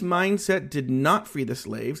 This mindset did not free the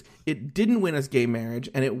slaves. It didn't win us gay marriage,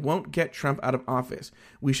 and it won't get Trump out of office.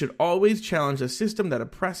 We should always challenge a system that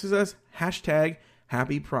oppresses us.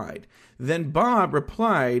 #Happy Pride." Then Bob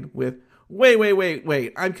replied with,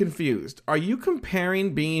 Wait, I'm confused. Are you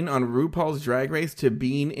comparing being on RuPaul's Drag Race to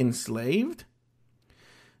being enslaved?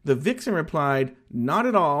 The Vixen replied, "Not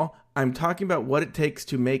at all. I'm talking about what it takes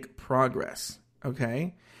to make progress."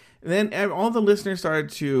 Okay? And then all the listeners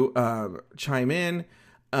started to chime in.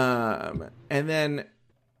 And then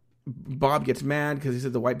Bob gets mad because he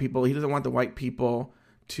said he doesn't want the white people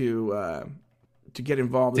to get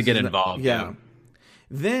involved. Yeah.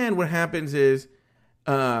 Then what happens is,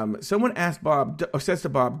 someone asked Bob, or says to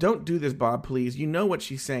Bob, "Don't do this, Bob, please. You know what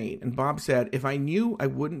she's saying." And Bob said, "If I knew, I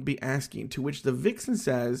wouldn't be asking." To which the Vixen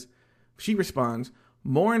she responds,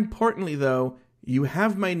 "More importantly, though, you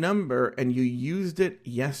have my number and you used it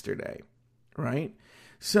yesterday." Right?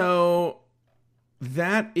 So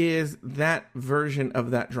that is that version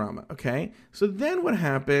of that drama. Okay. So then what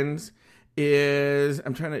happens is,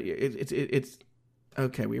 it's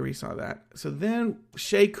okay. We already saw that. So then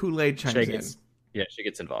Shea Coulee chimes in. Yeah, she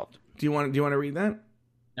gets involved. Do you want to read that?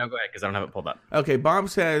 No, go ahead, because I don't have it pulled up. Okay, Bob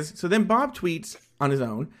says, so then Bob tweets on his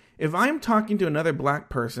own, "If I'm talking to another black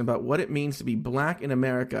person about what it means to be black in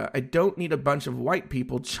America, I don't need a bunch of white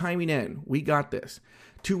people chiming in. We got this."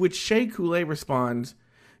 To which Shea Coulee responds,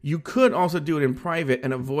 "You could also do it in private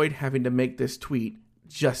and avoid having to make this tweet.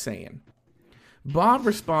 Just saying." Bob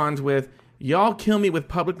responds with, "Y'all kill me with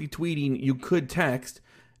publicly tweeting. You could text.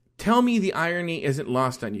 Tell me the irony isn't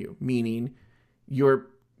lost on you," meaning you're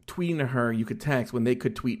tweeting to her, you could text when they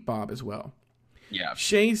could tweet Bob as well. Yeah.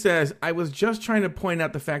 Shay says, I was just trying to point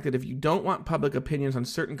out the fact that if you don't want public opinions on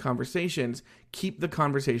certain conversations, keep the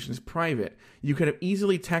conversations private. You could have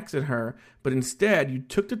easily texted her, but instead you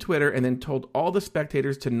took to Twitter and then told all the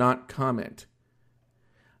spectators to not comment.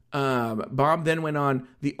 Bob then went on,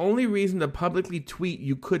 the only reason to publicly tweet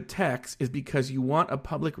you could text is because you want a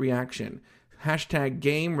public reaction. Hashtag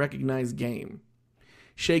game recognize game.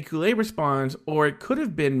 Shea Coulee responds, or it could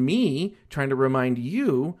have been me trying to remind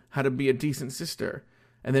you how to be a decent sister.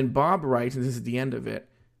 And then Bob writes, and this is the end of it,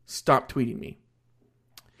 stop tweeting me.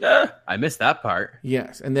 I missed that part.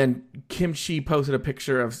 Yes. And then Kim Chi posted a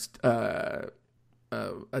picture of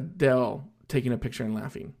Adele taking a picture and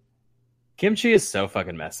laughing. Kim Chi is so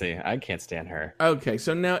fucking messy. I can't stand her. Okay,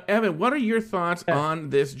 so now, Evan, what are your thoughts on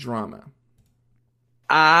this drama?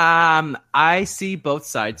 I see both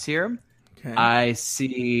sides here. Okay.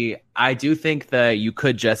 I do think the you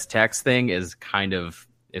could just text thing is kind of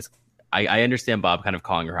I understand Bob kind of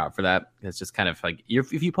calling her out for that. It's just kind of like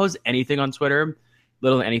if you post anything on Twitter,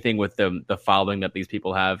 little anything with the following that these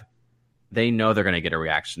people have, they know they're going to get a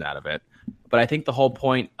reaction out of it. But I think the whole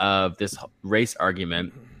point of this race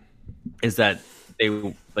argument is that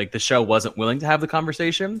the show wasn't willing to have the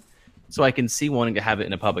conversation. So I can see wanting to have it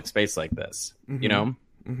in a public space like this, you know?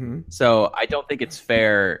 Mm-hmm. So I don't think it's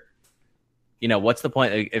fair. You know, what's the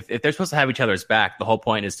point? If they're supposed to have each other's back, the whole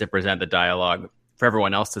point is to present the dialogue for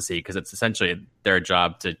everyone else to see, because it's essentially their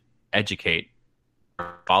job to educate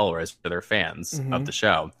followers, to their fans of the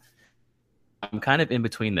show. I'm kind of in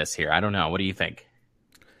between this here. I don't know. What do you think?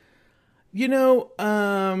 You know,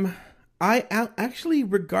 I actually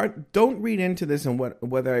don't read into this and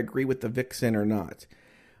whether I agree with the Vixen or not.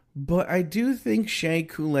 But I do think Shea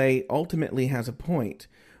Coulee ultimately has a point,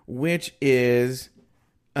 which is,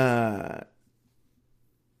 and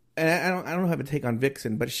I don't have a take on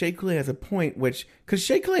Vixen, but Shea Coulee has a point, because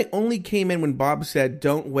Shea Coulee only came in when Bob said,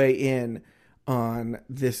 don't weigh in on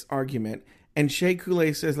this argument. And Shea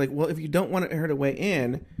Coulee says, like, well, if you don't want her to weigh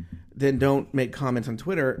in, then don't make comments on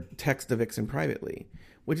Twitter, text the Vixen privately.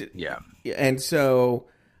 And so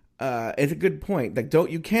it's a good point. Like,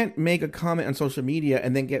 you can't make a comment on social media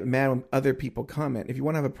and then get mad when other people comment. If you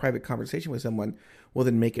want to have a private conversation with someone, well,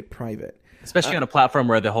 then make it private. Especially on a platform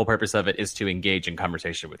where the whole purpose of it is to engage in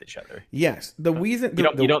conversation with each other. Yes, the reason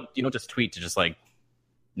you don't just tweet to just like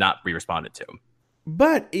not be responded to.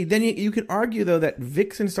 But then you could argue though that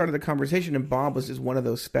Vixen started the conversation and Bob was just one of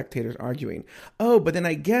those spectators arguing. Oh, but then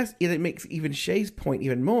I guess it makes even Shay's point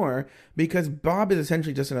even more, because Bob is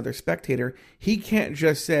essentially just another spectator. He can't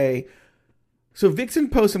just say. So Vixen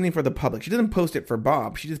posts something for the public. She doesn't post it for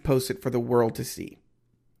Bob. She just posts it for the world to see.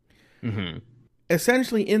 Mm-hmm.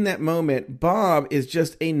 Essentially, in that moment, Bob is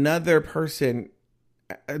just another person.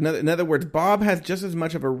 In other words, Bob has just as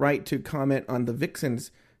much of a right to comment on the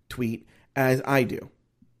Vixen's tweet as I do.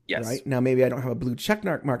 Yes. Right? Now, maybe I don't have a blue check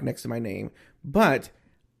mark next to my name, but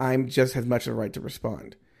I'm just as much of a right to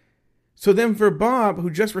respond. So then for Bob, who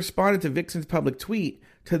just responded to Vixen's public tweet,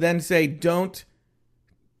 to then say, don't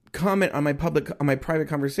comment on my private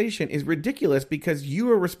conversation is ridiculous, because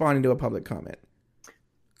you are responding to a public comment.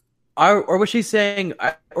 Or was she saying,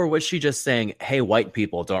 or was she just saying, hey, white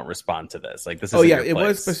people, don't respond to this? Like, this is it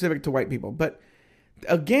was specific to white people. But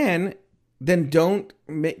again, then don't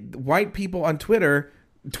make white people on Twitter.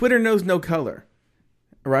 Twitter knows no color,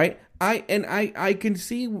 right? I can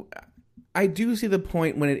see, I do see the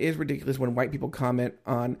point when it is ridiculous when white people comment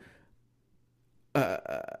on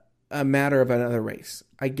a matter of another race.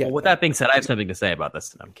 I get. Well, with that being said, I have something to say about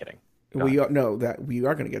this. I'm kidding. We are going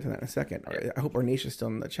to get to that in a second. I hope Ornatia's still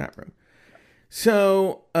in the chat room.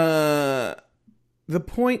 So the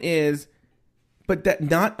point is, but that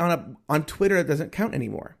not on Twitter, that doesn't count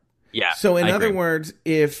anymore. Yeah. So in other words,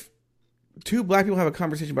 if two black people have a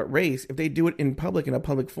conversation about race, if they do it in public, in a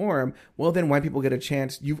public forum, well, then white people get a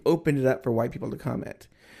chance. You've opened it up for white people to comment.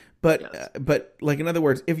 But Yes. But like, in other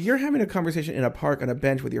words, if you're having a conversation in a park on a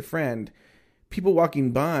bench with your friend, people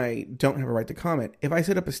walking by don't have a right to comment. If I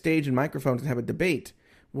set up a stage and microphones and have a debate,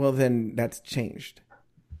 well, then that's changed.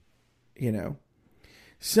 You know?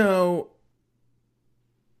 So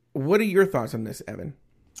what are your thoughts on this, Evan?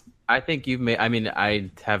 I think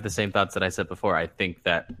I have the same thoughts that I said before. I think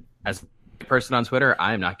that as a person on Twitter,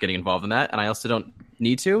 I'm not getting involved in that, and I also don't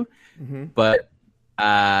need to. Mm-hmm. But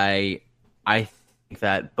I think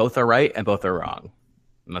that both are right and both are wrong.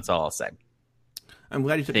 And that's all I'll say. I'm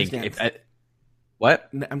glad you took a stance. What?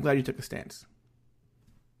 I'm glad you took a stance.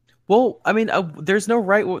 Well, I mean, there's no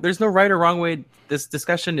right or wrong way this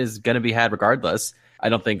discussion is going to be had regardless.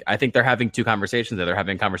 I think they're having two conversations there. They're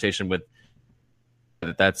having a conversation with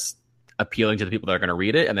that's appealing to the people that are going to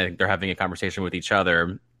read it, and they're having a conversation with each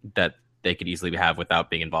other that they could easily have without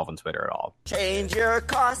being involved on Twitter at all. Change your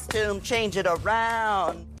costume, change it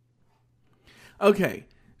around. Okay,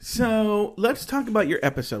 so let's talk about your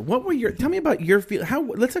episode. Tell me about your feel.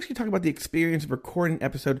 Let's actually talk about the experience of recording an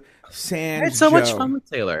episode. I had so much Joe. fun with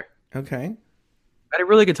Taylor. Okay. I had a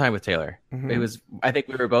really good time with Taylor. Mhm. I think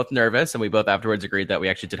we were both nervous, and we both afterwards agreed that we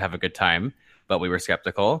actually did have a good time, but we were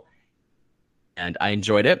skeptical. And I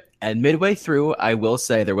enjoyed it. And midway through, I will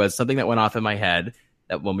say there was something that went off in my head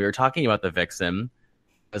that when we were talking about the Vixen,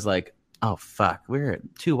 I was like, oh, fuck, we're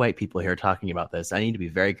two white people here talking about this. I need to be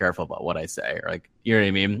very careful about what I say. Or like, you know what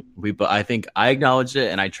I mean? I think I acknowledged it,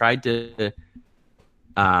 and I tried to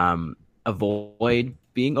avoid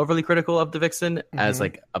being overly critical of the Vixen as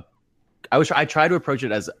like I try to approach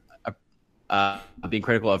it as being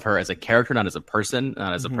critical of her as a character, not as a person,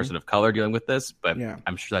 not as a person of color dealing with this. But Yeah.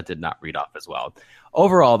 I'm sure that did not read off as well.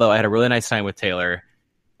 Overall, though, I had a really nice time with Taylor,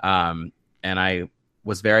 and I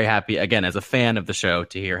was very happy, again, as a fan of the show,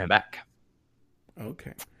 to hear him back.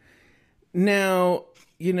 Okay. Now,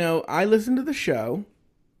 I listened to the show.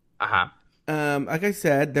 Uh-huh. Like I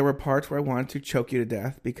said, there were parts where I wanted to choke you to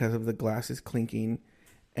death because of the glasses clinking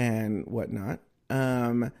and whatnot.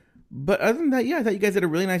 But other than that, yeah, I thought you guys did a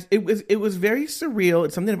really nice. It was very surreal.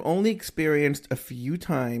 It's something I've only experienced a few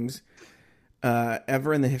times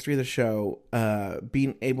ever in the history of the show.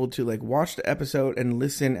 Being able to like watch the episode and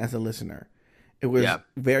listen as a listener. It was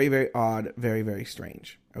very, very odd, very, very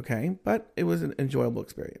strange. Okay, but it was an enjoyable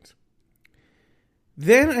experience.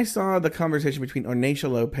 Then I saw the conversation between Ornacia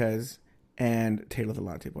Lopez and Taylor the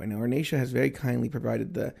Latte Boy. Now, Ornacia has very kindly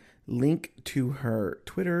provided the link to her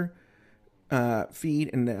Twitter feed,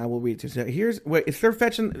 and I will read it to you. Is Sir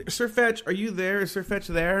Fetch? Sir Fetch, are you there? Is Sir Fetch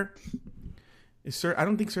there? I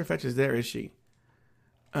don't think Sir Fetch is there. Is she?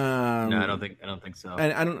 No, I don't think so.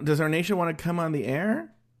 And does Ornacia want to come on the air?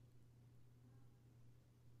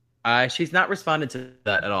 She's not responded to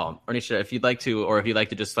that at all. Ornacia, if you'd like to, or if you'd like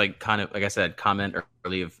to just like kind of, like I said, comment or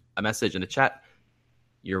leave a message in the chat,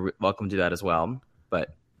 you're welcome to do that as well.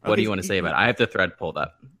 But what do you want to say about it? I have the thread pulled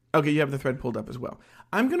up. Okay, you have the thread pulled up as well.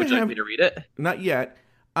 I'm going to Would you like me to read it? Not yet.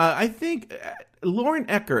 I think Lauren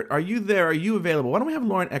Eckert, are you there? Are you available? Why don't we have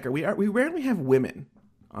Lauren Eckert? We rarely have women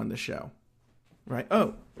on the show, right?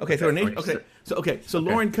 Oh, okay. So Ornacia. So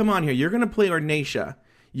Lauren, come on here. You're going to play Ornacia.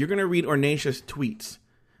 You're going to read Ornacia's tweets.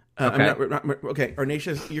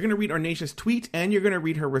 Ornacia's. You're going to read Ornacia's tweets, and you're going to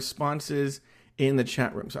read her responses in the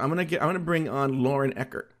chat room. So I'm going to bring on Lauren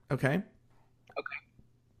Eckert. Okay. Okay.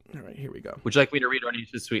 All right. Here we go. Would you like me to read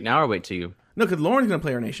Ornacia's tweet now, or wait till you? No, because Lauren's going to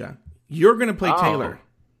play Ornacia. You're going to play Taylor.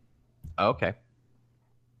 Okay.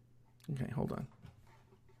 Okay, hold on.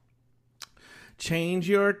 Change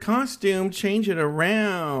your costume. Change it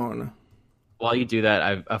around. While you do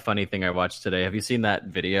that, a funny thing I watched today. Have you seen that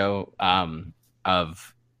video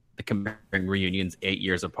of the comparing reunions 8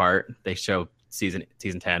 years apart? They show season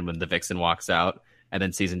 10 when the Vixen walks out, and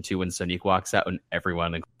then season 2 when Sonique walks out, and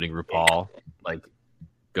everyone, including RuPaul, like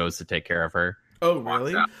goes to take care of her. Oh,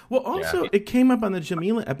 really? Well, also, it came up on the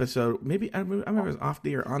Jamila episode. Maybe I remember it was off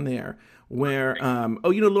the air, on the air, where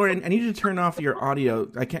Lauren, I need you to turn off your audio.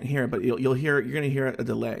 I can't hear it, but you'll hear. You're going to hear a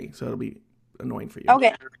delay, so it'll be annoying for you.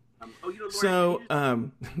 Okay. So,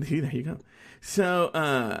 there you go.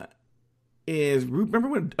 So, remember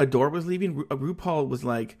when Adore was leaving? RuPaul was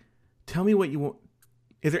like, "Tell me what you want."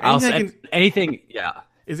 Is there anything Yeah.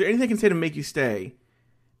 Is there anything I can say to make you stay?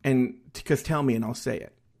 And because tell me, and I'll say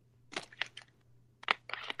it.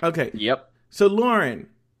 Okay. Yep. So, Lauren.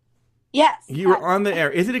 Yes. You were on the air.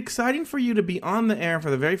 Is it exciting for you to be on the air for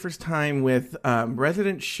the very first time with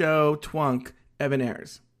resident show twunk Evan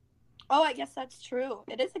Ayres? Oh, I guess that's true.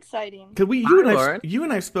 It is exciting. Because you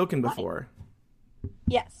and I've spoken before.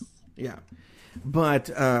 Yes. Yeah, but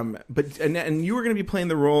you were going to be playing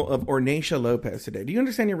the role of Ornacia Lopez today. Do you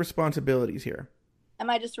understand your responsibilities here? Am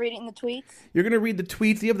I just reading the tweets? You're going to read the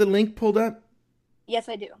tweets. Do you have the link pulled up? Yes,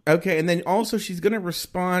 I do. Okay, and then also she's going to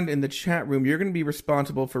respond in the chat room. You're going to be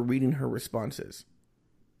responsible for reading her responses.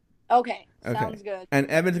 Okay. Sounds good. And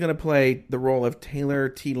Evan's going to play the role of Taylor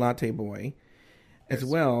T. Latte Boy as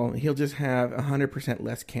well. He'll just have 100%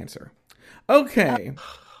 less cancer. Okay.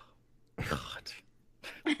 God.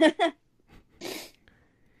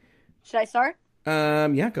 Should I start?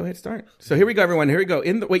 Yeah, go ahead, start. So here we go, everyone. Here we go.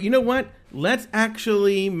 Wait, you know what? Let's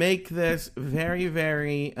actually make this very,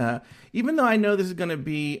 very. Even though I know this is going to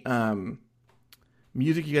be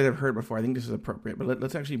music you guys have heard before, I think this is appropriate. But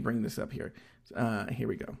let's actually bring this up here. Here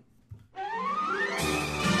we go.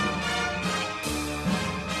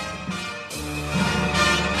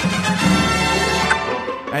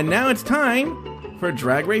 And now it's time for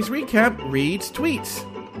Drag Race Recap Reads Tweets,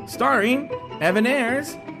 starring Evan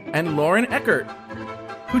Ayres and Lauren Eckert,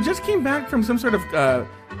 who just came back from some sort of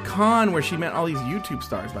con where she met all these YouTube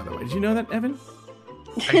stars, by the way. Did you know that, Evan?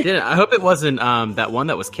 I didn't. I hope it wasn't that one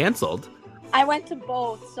that was canceled. I went to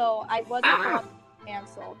both, so I wasn't the one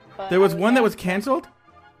canceled. But There was I one that was at- canceled?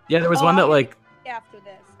 Yeah, there was Oh, one that I'll like. After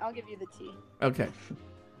this, I'll give you the tea. Okay.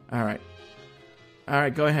 All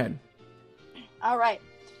right, go ahead. All right.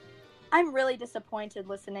 I'm really disappointed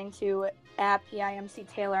listening to at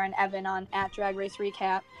PIMC Taylor and Evan on at Drag Race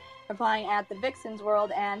Recap, replying at the Vixens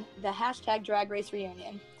World and the hashtag Drag Race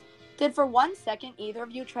Reunion. Did for 1 second either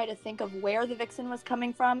of you try to think of where the Vixen was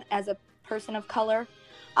coming from as a person of color?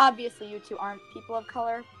 Obviously, you two aren't people of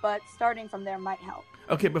color, but starting from there might help.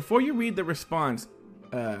 Okay, before you read the response,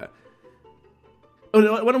 why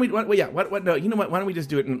don't we? No, you know what? Why don't we just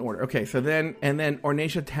do it in order? Okay, so then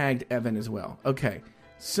Ornacia tagged Evan as well. Okay,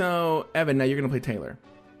 so Evan, now you're gonna play Taylor.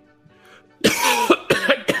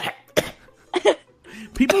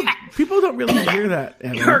 people don't really hear that,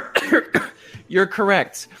 Evan. You're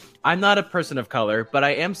correct. I'm not a person of color, but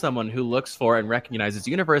I am someone who looks for and recognizes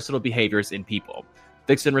universal behaviors in people.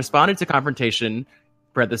 Vixen responded to confrontation,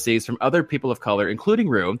 parentheses, from other people of color, including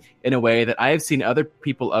Rue, in a way that I have seen other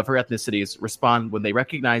people of her ethnicities respond when they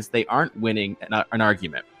recognize they aren't winning an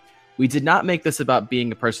argument. We did not make this about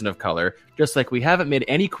being a person of color, just like we haven't made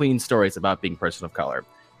any Queen stories about being a person of color.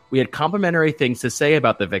 We had complimentary things to say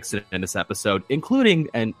about the Vixen in this episode, including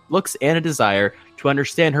looks and a desire to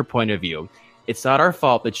understand her point of view. It's not our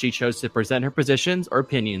fault that she chose to present her positions or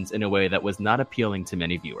opinions in a way that was not appealing to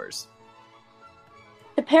many viewers.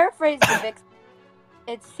 To paraphrase the Vixen,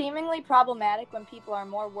 it's seemingly problematic when people are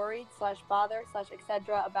more worried / bothered /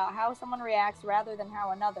 etc. about how someone reacts rather than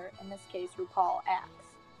how another, in this case RuPaul, acts.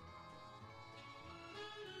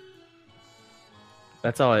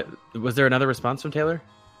 That's all. Was there another response from Taylor?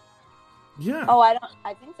 Yeah. Oh,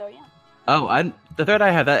 I think so, yeah. Oh, the thread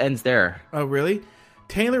I have that ends there. Oh, really?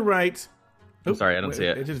 Taylor writes. I'm sorry, I don't see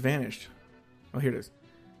it. It just vanished. Oh, here it is.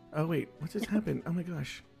 Oh, wait, what just happened? Oh my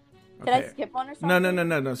gosh. Did I skip one or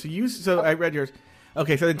something? No. So I read yours.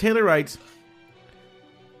 Okay, so then Taylor writes.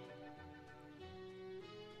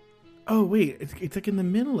 Oh wait, it's like in the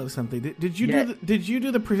middle of something. Did you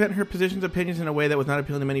do the present her positions opinions in a way that was not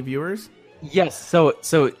appealing to many viewers? Yes. So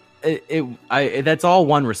that's all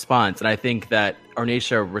one response, and I think that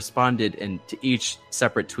Ornacia responded to each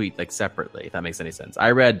separate tweet like separately. If that makes any sense. I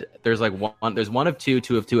read there's one of two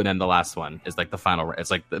of two, and then the last one is like the final. It's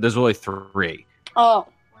like there's really three. Oh.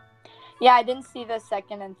 Yeah, I didn't see the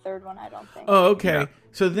second and third one, I don't think. Oh, okay. Yeah.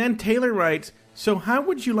 So then Taylor writes, so how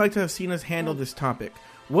would you like to have seen us handle this topic?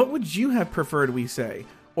 What would you have preferred we say?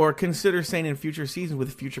 Or consider saying in future seasons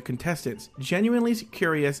with future contestants? Genuinely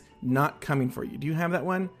curious, not coming for you. Do you have that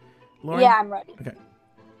one, Lauren? Yeah, I'm ready. Okay.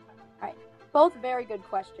 Alright. Both very good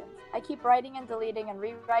questions. I keep writing and deleting and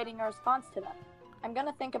rewriting a response to them. I'm going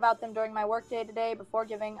to think about them during my workday today before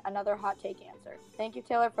giving another hot take answer. Thank you,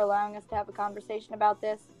 Taylor, for allowing us to have a conversation about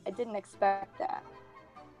this. I didn't expect that.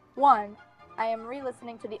 1. I am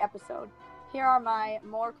re-listening to the episode. Here are my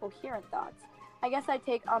more coherent thoughts. I guess I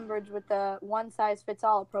take umbrage with the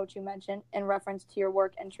one-size-fits-all approach you mentioned in reference to your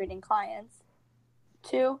work and treating clients.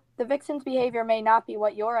 2. The Vixen's behavior may not be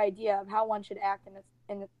what your idea of how one should act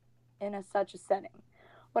in such a setting.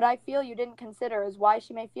 What I feel you didn't consider is why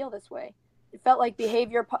she may feel this way. It felt like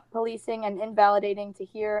behavior policing and invalidating to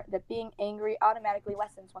hear that being angry automatically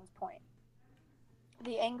lessens one's point.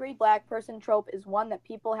 The angry black person trope is one that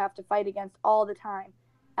people have to fight against all the time.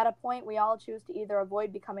 At a point, we all choose to either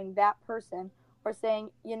avoid becoming that person or saying,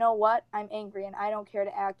 you know what, I'm angry and I don't care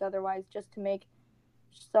to act otherwise just to make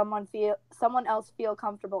someone else feel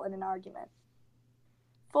comfortable in an argument.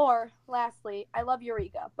 4. Lastly, I love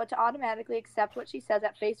Eureka, but to automatically accept what she says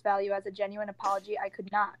at face value as a genuine apology, I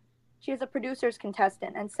could not. She is a producer's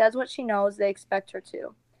contestant and says what she knows they expect her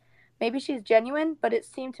to. Maybe she's genuine, but it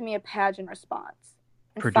seemed to me a pageant response.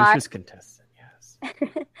 And Producer's contestant, yes.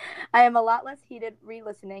 5, I am a lot less heated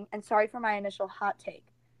re-listening, and sorry for my initial hot take.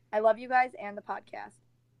 I love you guys and the podcast.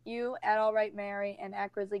 You, at All Right Mary, and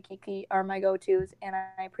at Grizzly Kiki are my go-tos, and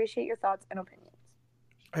I appreciate your thoughts and opinions.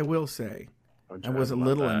 I will say, I was a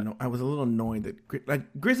little annoyed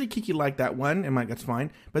that Grizzly Kiki liked that one, and that's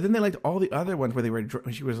fine. But then they liked all the other ones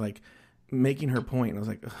where she was like making her point, and I was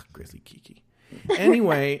like, ugh, Grizzly Kiki.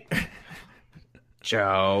 Anyway,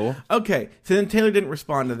 Joe. Okay, so then Taylor didn't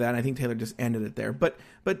respond to that. And I think Taylor just ended it there. But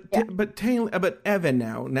Evan,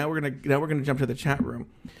 now we're gonna jump to the chat room.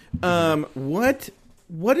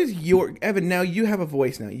 What is your Evan? Now you have a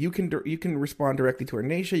voice. Now you can respond directly to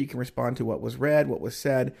Ornacia. You can respond to what was read, what was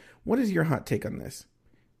said. What is your hot take on this?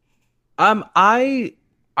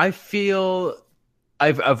 I feel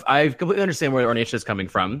I completely understand where Ornisha is coming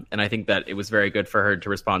from, and I think that it was very good for her to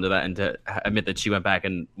respond to that and to admit that she went back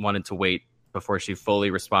and wanted to wait before she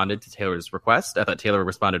fully responded to Taylor's request. I thought Taylor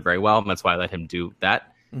responded very well, and that's why I let him do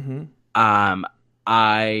that. Mm-hmm.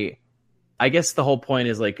 I guess the whole point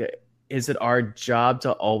is like, is it our job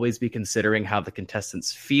to always be considering how the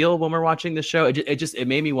contestants feel when we're watching the show? It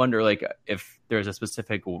made me wonder, like, if there's a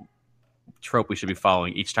specific trope we should be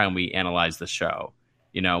following each time we analyze the show.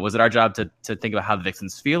 You know, was it our job to think about how the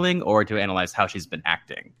vixen's feeling, or to analyze how she's been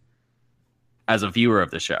acting as a viewer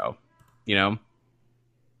of the show? You know,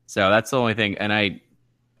 so that's the only thing. And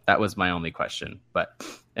that was my only question.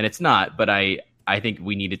 And it's not. But I think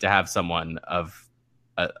we needed to have someone of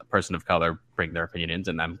a person of color bring their opinion in,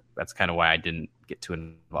 and that's kind of why I didn't get too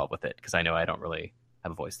involved with it, because I know I don't really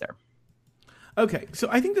have a voice there. Okay, so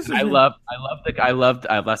I think this is. I do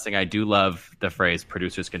love the phrase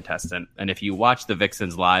 "producers contestant," and if you watch the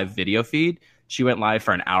Vixen's live video feed, she went live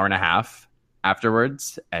for an hour and a half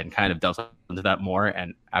afterwards and kind of delved into that more.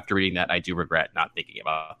 And after reading that, I do regret not thinking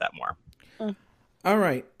about that more. All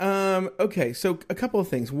right. Okay. So a couple of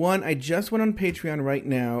things. One, I just went on Patreon right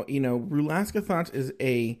now. You know, Rulaska Thoughts is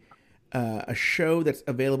a show that's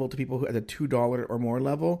available to people who at a $2 or more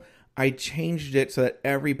level. I changed it so that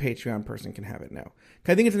every Patreon person can have it now.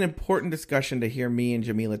 I think it's an important discussion to hear me and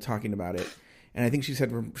Jamila talking about it. And I think she said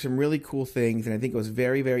some really cool things. And I think it was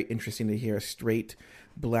very, very interesting to hear a straight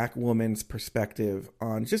black woman's perspective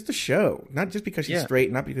on just the show. Not just because she's straight,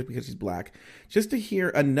 not because she's black. Just to hear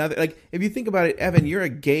another, like, if you think about it, Evan, you're a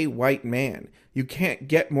gay white man. You can't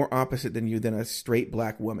get more opposite than a straight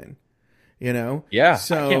black woman. You know? Yeah,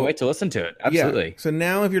 so, I can't wait to listen to it. Absolutely. Yeah. So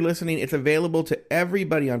now if you're listening, it's available to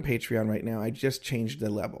everybody on Patreon right now. I just changed the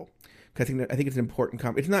level. Because I think it's an important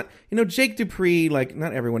it's not, Jake Dupree, like,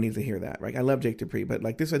 not everyone needs to hear that, right? I love Jake Dupree, but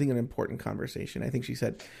like this, I think, an important conversation. I think she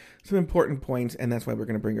said some important points, and that's why we're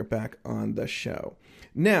going to bring her back on the show.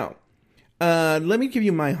 Now, let me give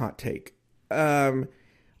you my hot take on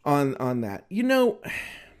that.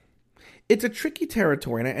 It's a tricky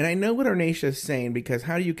territory, and I know what Ornisha is saying, because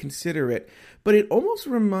how do you consider it? But it almost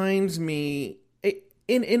reminds me,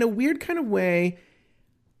 in a weird kind of way,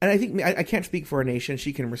 and I think I can't speak for Ornisha,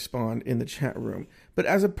 she can respond in the chat room. But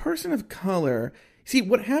as a person of color, see,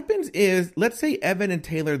 what happens is, let's say Evan and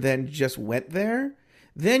Taylor then just went there,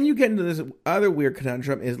 then you get into this other weird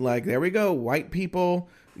conundrum, is like, there we go, white people,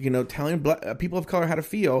 telling people of color how to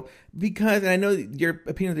feel, because, and I know your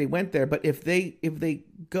opinion, they went there, but if they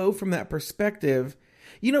go from that perspective,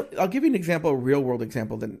 I'll give you an example, a real world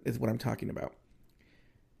example, that is what I'm talking about.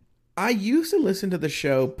 I used to listen to the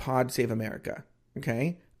show Pod Save America,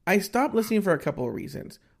 okay? I stopped listening for a couple of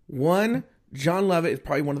reasons. One, John Lovett is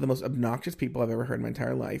probably one of the most obnoxious people I've ever heard in my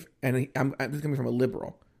entire life, and I'm just coming from a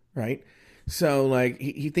liberal, right? So, like,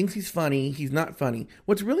 he thinks he's funny, he's not funny.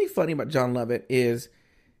 What's really funny about John Lovett is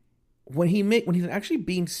when he's actually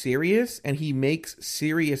being serious and he makes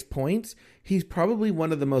serious points, he's probably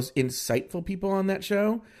one of the most insightful people on that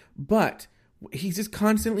show, but he's just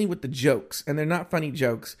constantly with the jokes, and they're not funny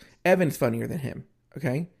jokes. Evan's funnier than him,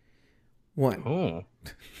 okay? One. Oh.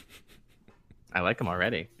 I like him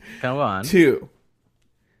already. Come on. Two.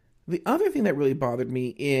 The other thing that really bothered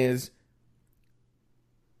me is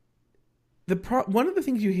one of the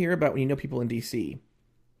things you hear about when you know people in D.C.,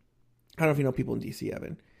 I don't know if you know people in D.C.,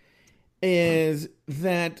 Evan, is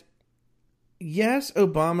that, yes,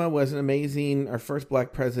 Obama was an amazing, our first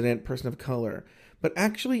black president, person of color, but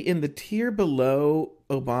actually in the tier below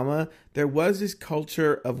Obama, there was this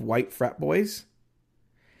culture of white frat boys.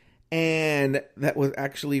 And that was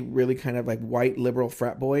actually really kind of like white liberal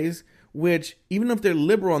frat boys, which, even if they're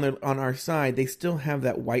liberal on our side, they still have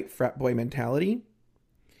that white frat boy mentality.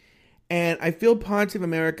 And I feel Pod Save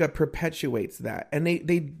America perpetuates that. And they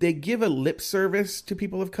give a lip service to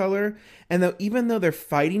people of color. And even though they're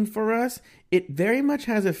fighting for us, it very much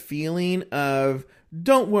has a feeling of,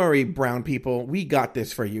 don't worry, brown people, we got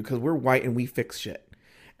this for you because we're white and we fix shit.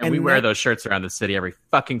 And we wear those shirts around the city every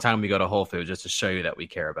fucking time we go to Whole Foods just to show you that we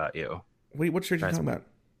care about you. Wait, what shirt are you talking about?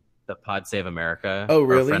 The Pod Save America. Oh,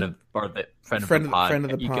 really? Friend of the pod. Friend of the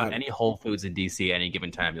pod. You go to any Whole Foods in DC at any given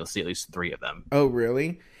time, you'll see at least 3 of them. Oh,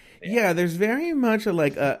 really? Yeah, there's very much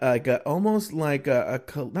almost like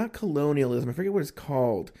not colonialism. I forget what it's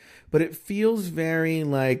called, but it feels very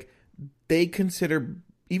like they consider,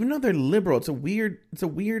 even though they're liberal, it's a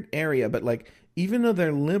weird area, but like even though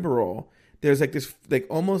they're liberal, there's like this, like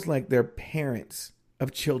almost like they're parents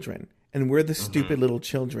of children, and we're the stupid little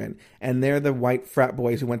children, and they're the white frat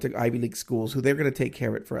boys who went to Ivy League schools, who they're going to take care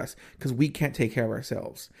of it for us because we can't take care of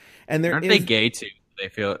ourselves. And aren't they gay too? They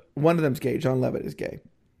feel one of them's gay. John Lovett is gay,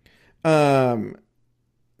 So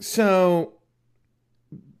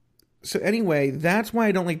anyway, that's why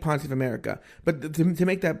I don't like Ponce of America. But to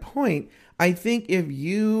make that point, I think if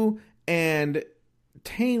you and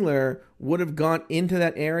Taylor would have gone into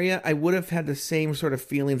that area, I would have had the same sort of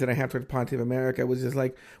feelings that I have towards Ponte of America, which is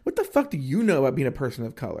like, what the fuck do you know about being a person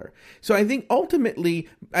of color? So I think ultimately,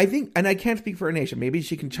 and I can't speak for Anisha, maybe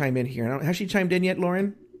she can chime in here. Has she chimed in yet,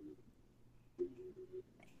 Lauren?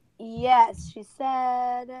 Yes, she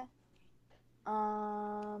said.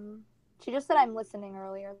 She just said I'm listening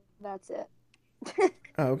earlier. That's it.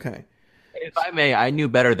 Oh, okay. If I may, I knew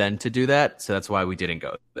better than to do that, so that's why we didn't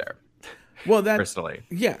go there. Well, that personally,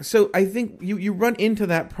 yeah. So I think you run into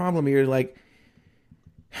that problem. You're like,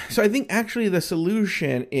 so I think actually the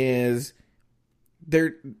solution is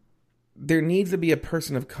there needs to be a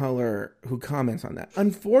person of color who comments on that.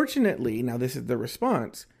 Unfortunately, now this is the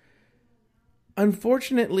response.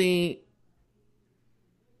 Unfortunately,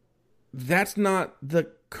 that's not the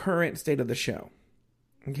current state of the show.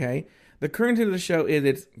 Okay? The current state of the show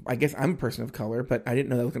is I guess I'm a person of color, but I didn't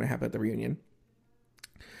know that was going to happen at the reunion.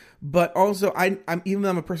 But also, I'm even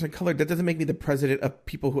though I'm a person of color, that doesn't make me the president of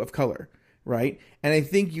people who have color, right? And I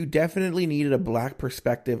think you definitely needed a black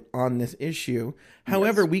perspective on this issue.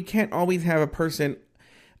 However, we can't always have a person.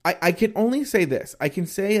 I can only say this. I can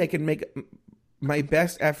say I can make my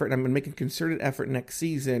best effort, and I'm going to make a concerted effort next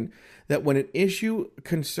season, that when an issue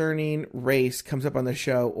concerning race comes up on the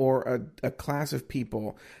show or a class of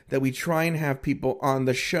people, that we try and have people on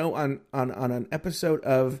the show on an episode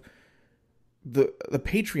of the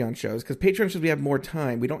Patreon shows, because Patreon shows we have more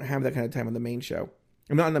time. We don't have that kind of time on the main show.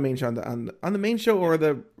 I'm not on the main show, on the main show or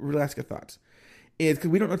the Alaska Thoughts, is because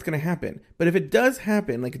we don't know what's going to happen. But if it does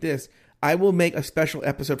happen like this, I will make a special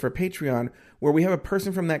episode for Patreon where we have a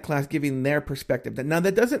person from that class giving their perspective. Now,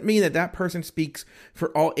 that doesn't mean that person speaks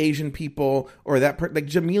for all Asian people, or like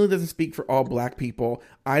Jamila doesn't speak for all black people.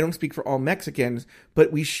 I don't speak for all Mexicans,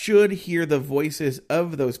 but we should hear the voices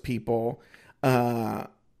of those people. I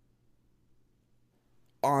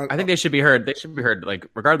think they should be heard. They should be heard, like,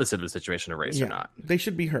 regardless of the situation of race or not. They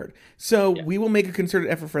should be heard. So we will make a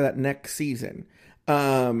concerted effort for that next season.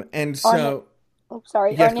 And so... Oh,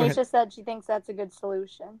 sorry. Yes, Arnisha said she thinks that's a good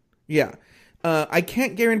solution. Yeah. I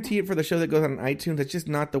can't guarantee it for the show that goes on iTunes. That's just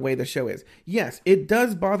not the way the show is. Yes, it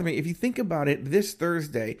does bother me. If you think about it, this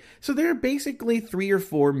Thursday, so there are basically 3 or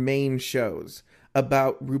 4 main shows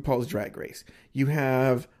about RuPaul's Drag Race. You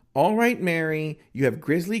have All Right Mary, you have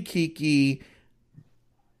Grizzly Kiki.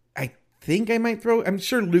 I'm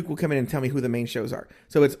sure Luke will come in and tell me who the main shows are.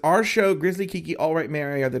 So it's our show, Grizzly Kiki, All Right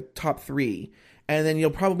Mary are the top 3. And then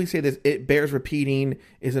you'll probably say this, It Bears Repeating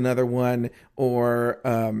is another one, or,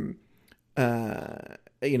 I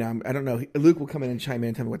don't know. Luke will come in and chime in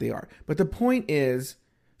and tell me what they are. But the point is,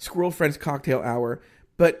 Squirrel Friends Cocktail Hour.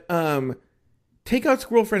 But take out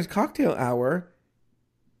Squirrel Friends Cocktail Hour,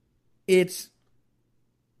 it's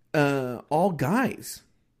all guys,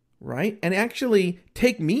 right? And actually,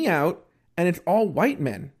 take me out, and it's all white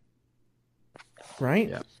men,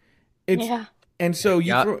 right? Yeah. And so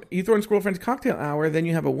you throw in Squirrel Friends Cocktail Hour, then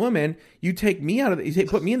you have a woman. You take me out of it.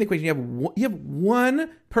 Put me in the equation. You have one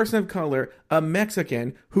person of color, a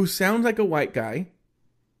Mexican, who sounds like a white guy.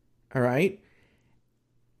 All right,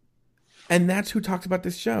 and that's who talks about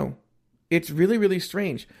this show. It's really, really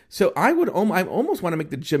strange. So I almost want to make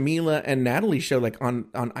the Jamila and Natalie show like on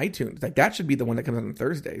iTunes. Like that should be the one that comes out on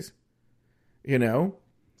Thursdays. You know,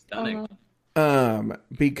 Stunning.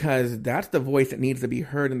 Because that's the voice that needs to be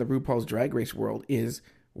heard in the RuPaul's Drag Race world is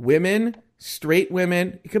women, straight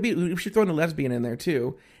women. It could be, we should throw in a lesbian in there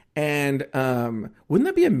too. And wouldn't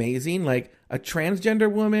that be amazing? Like a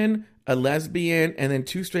transgender woman, a lesbian, and then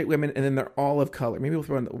 2 straight women, and then they're all of color. Maybe we'll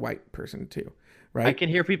throw in the white person too, right? I can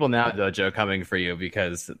hear people now, though, Joe, coming for you,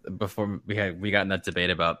 because before we got in that debate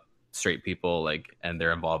about straight people, like, and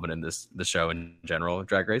their involvement in the show in general,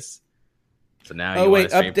 Drag Race. So now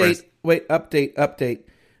update.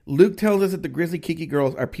 Luke tells us that the Grizzly Kiki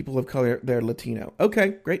girls are people of color. They're Latino.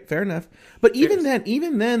 Okay, great, fair enough. But even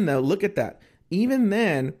then, though, look at that. Even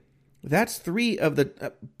then, that's 3 of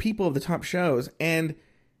the people of the top shows, and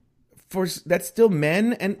that's still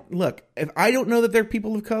men. And look, if I don't know that they're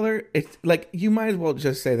people of color, it's like you might as well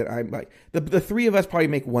just say that I'm like the 3 of us probably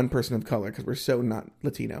make one person of color because we're so not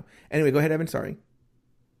Latino. Anyway, go ahead, Evan. Sorry.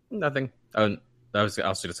 Nothing. I was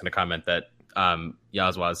also just going to comment that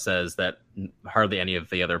Yazwaz says that hardly any of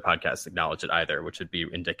the other podcasts acknowledge it either, which would be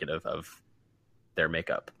indicative of their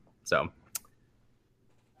makeup. So,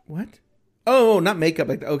 what? Oh, not makeup.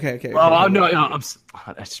 Like okay. Well, no, I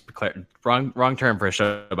should be clear. Wrong term for a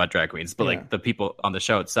show about drag queens, but like the people on the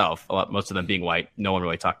show itself, most of them being white, no one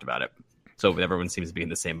really talked about it. So everyone seems to be in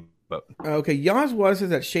the same vote. Okay, Yaz was says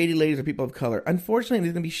that shady ladies are people of color. Unfortunately,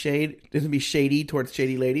 there's gonna be There's gonna be shady towards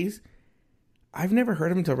shady ladies. I've never heard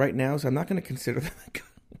of them until right now, so I'm not gonna consider that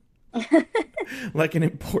like an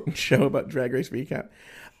important show about Drag Race recap.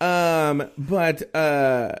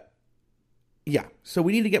 Yeah. So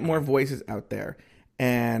we need to get more voices out there,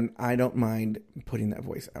 and I don't mind putting that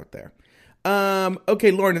voice out there.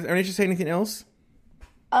 Okay, Lauren, does Ernisha say anything else?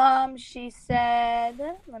 She said,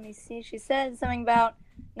 let me see. She said something about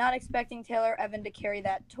not expecting Taylor or Evan to carry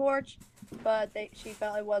that torch, but she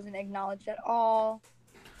felt it wasn't acknowledged at all.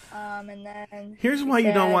 And then here's why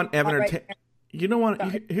you don't want Evan or you don't want.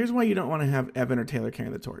 Here's why you don't want to have Evan or Taylor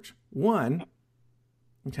carrying the torch. One,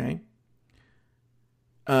 okay,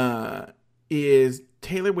 is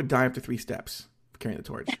Taylor would die after 3 steps for carrying the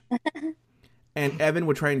torch, and Evan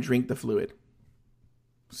would try and drink the fluid,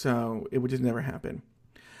 so it would just never happen.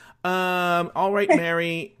 All right,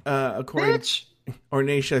 Mary. According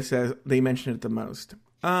Ornacia says they mention it the most.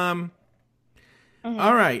 All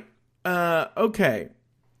right. Okay.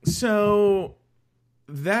 So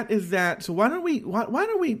that is that. So why don't we?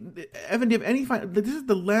 Evan, do you have any? This is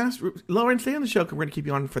the last. Lauren, stay on the show because we're going to keep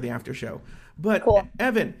you on for the after show. But cool.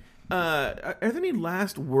 Evan, are there any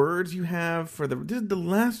last words you have for this is the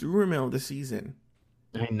last rumor mill of the season?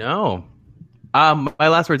 I know. My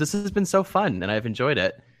last words. This has been so fun, and I've enjoyed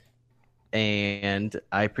it. And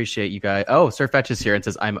I appreciate you guys. Oh, Sir Fetch is here and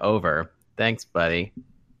says, I'm over. Thanks, buddy.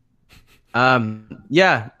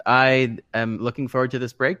 Yeah, I am looking forward to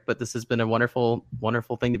this break, but this has been a wonderful,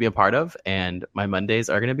 wonderful thing to be a part of. And my Mondays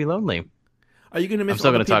are going to be lonely. Are you going to miss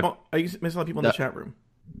all the people? Are you miss all the people in the chat room?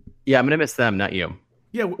 Yeah, I'm going to miss them, not you.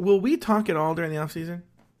 Yeah, will we talk at all during the off season?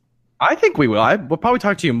 I think we will. We'll probably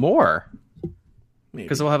talk to you more.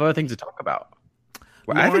 Because we'll have other things to talk about.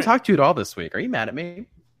 Well, I haven't talked to you at all this week. Are you mad at me?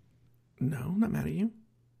 No, I'm not mad at you.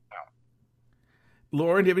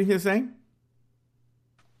 Lauren, do you have anything to say?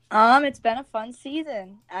 It's been a fun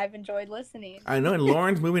season. I've enjoyed listening. I know, and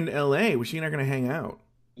Lauren's moving to LA. Well, she and I are going to hang out.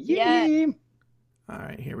 Yeah. All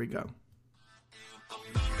right, here we go.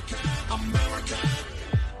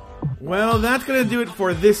 Well, that's going to do it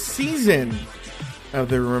for this season of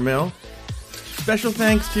the Rumor Mill. Special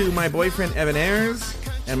thanks to my boyfriend, Evan Ayers,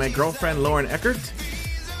 and my girlfriend, Lauren Eckert.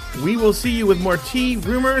 We will see you with more tea,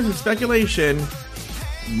 rumors, and speculation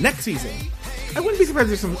next season. I wouldn't be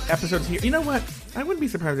surprised if there's some episodes here. You know what? I wouldn't be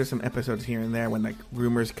surprised if there's some episodes here and there when like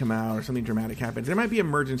rumors come out or something dramatic happens. There might be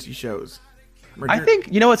emergency shows. I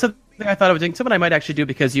think, you know what, something I thought of doing, something I might actually do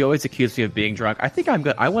because you always accuse me of being drunk. I think I'm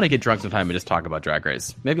good. I want to get drunk sometime and just talk about Drag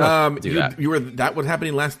Race. Maybe I'll do that. That was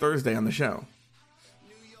happening last Thursday on the show.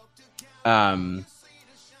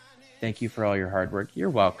 Thank you for all your hard work. You're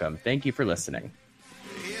welcome. Thank you for listening.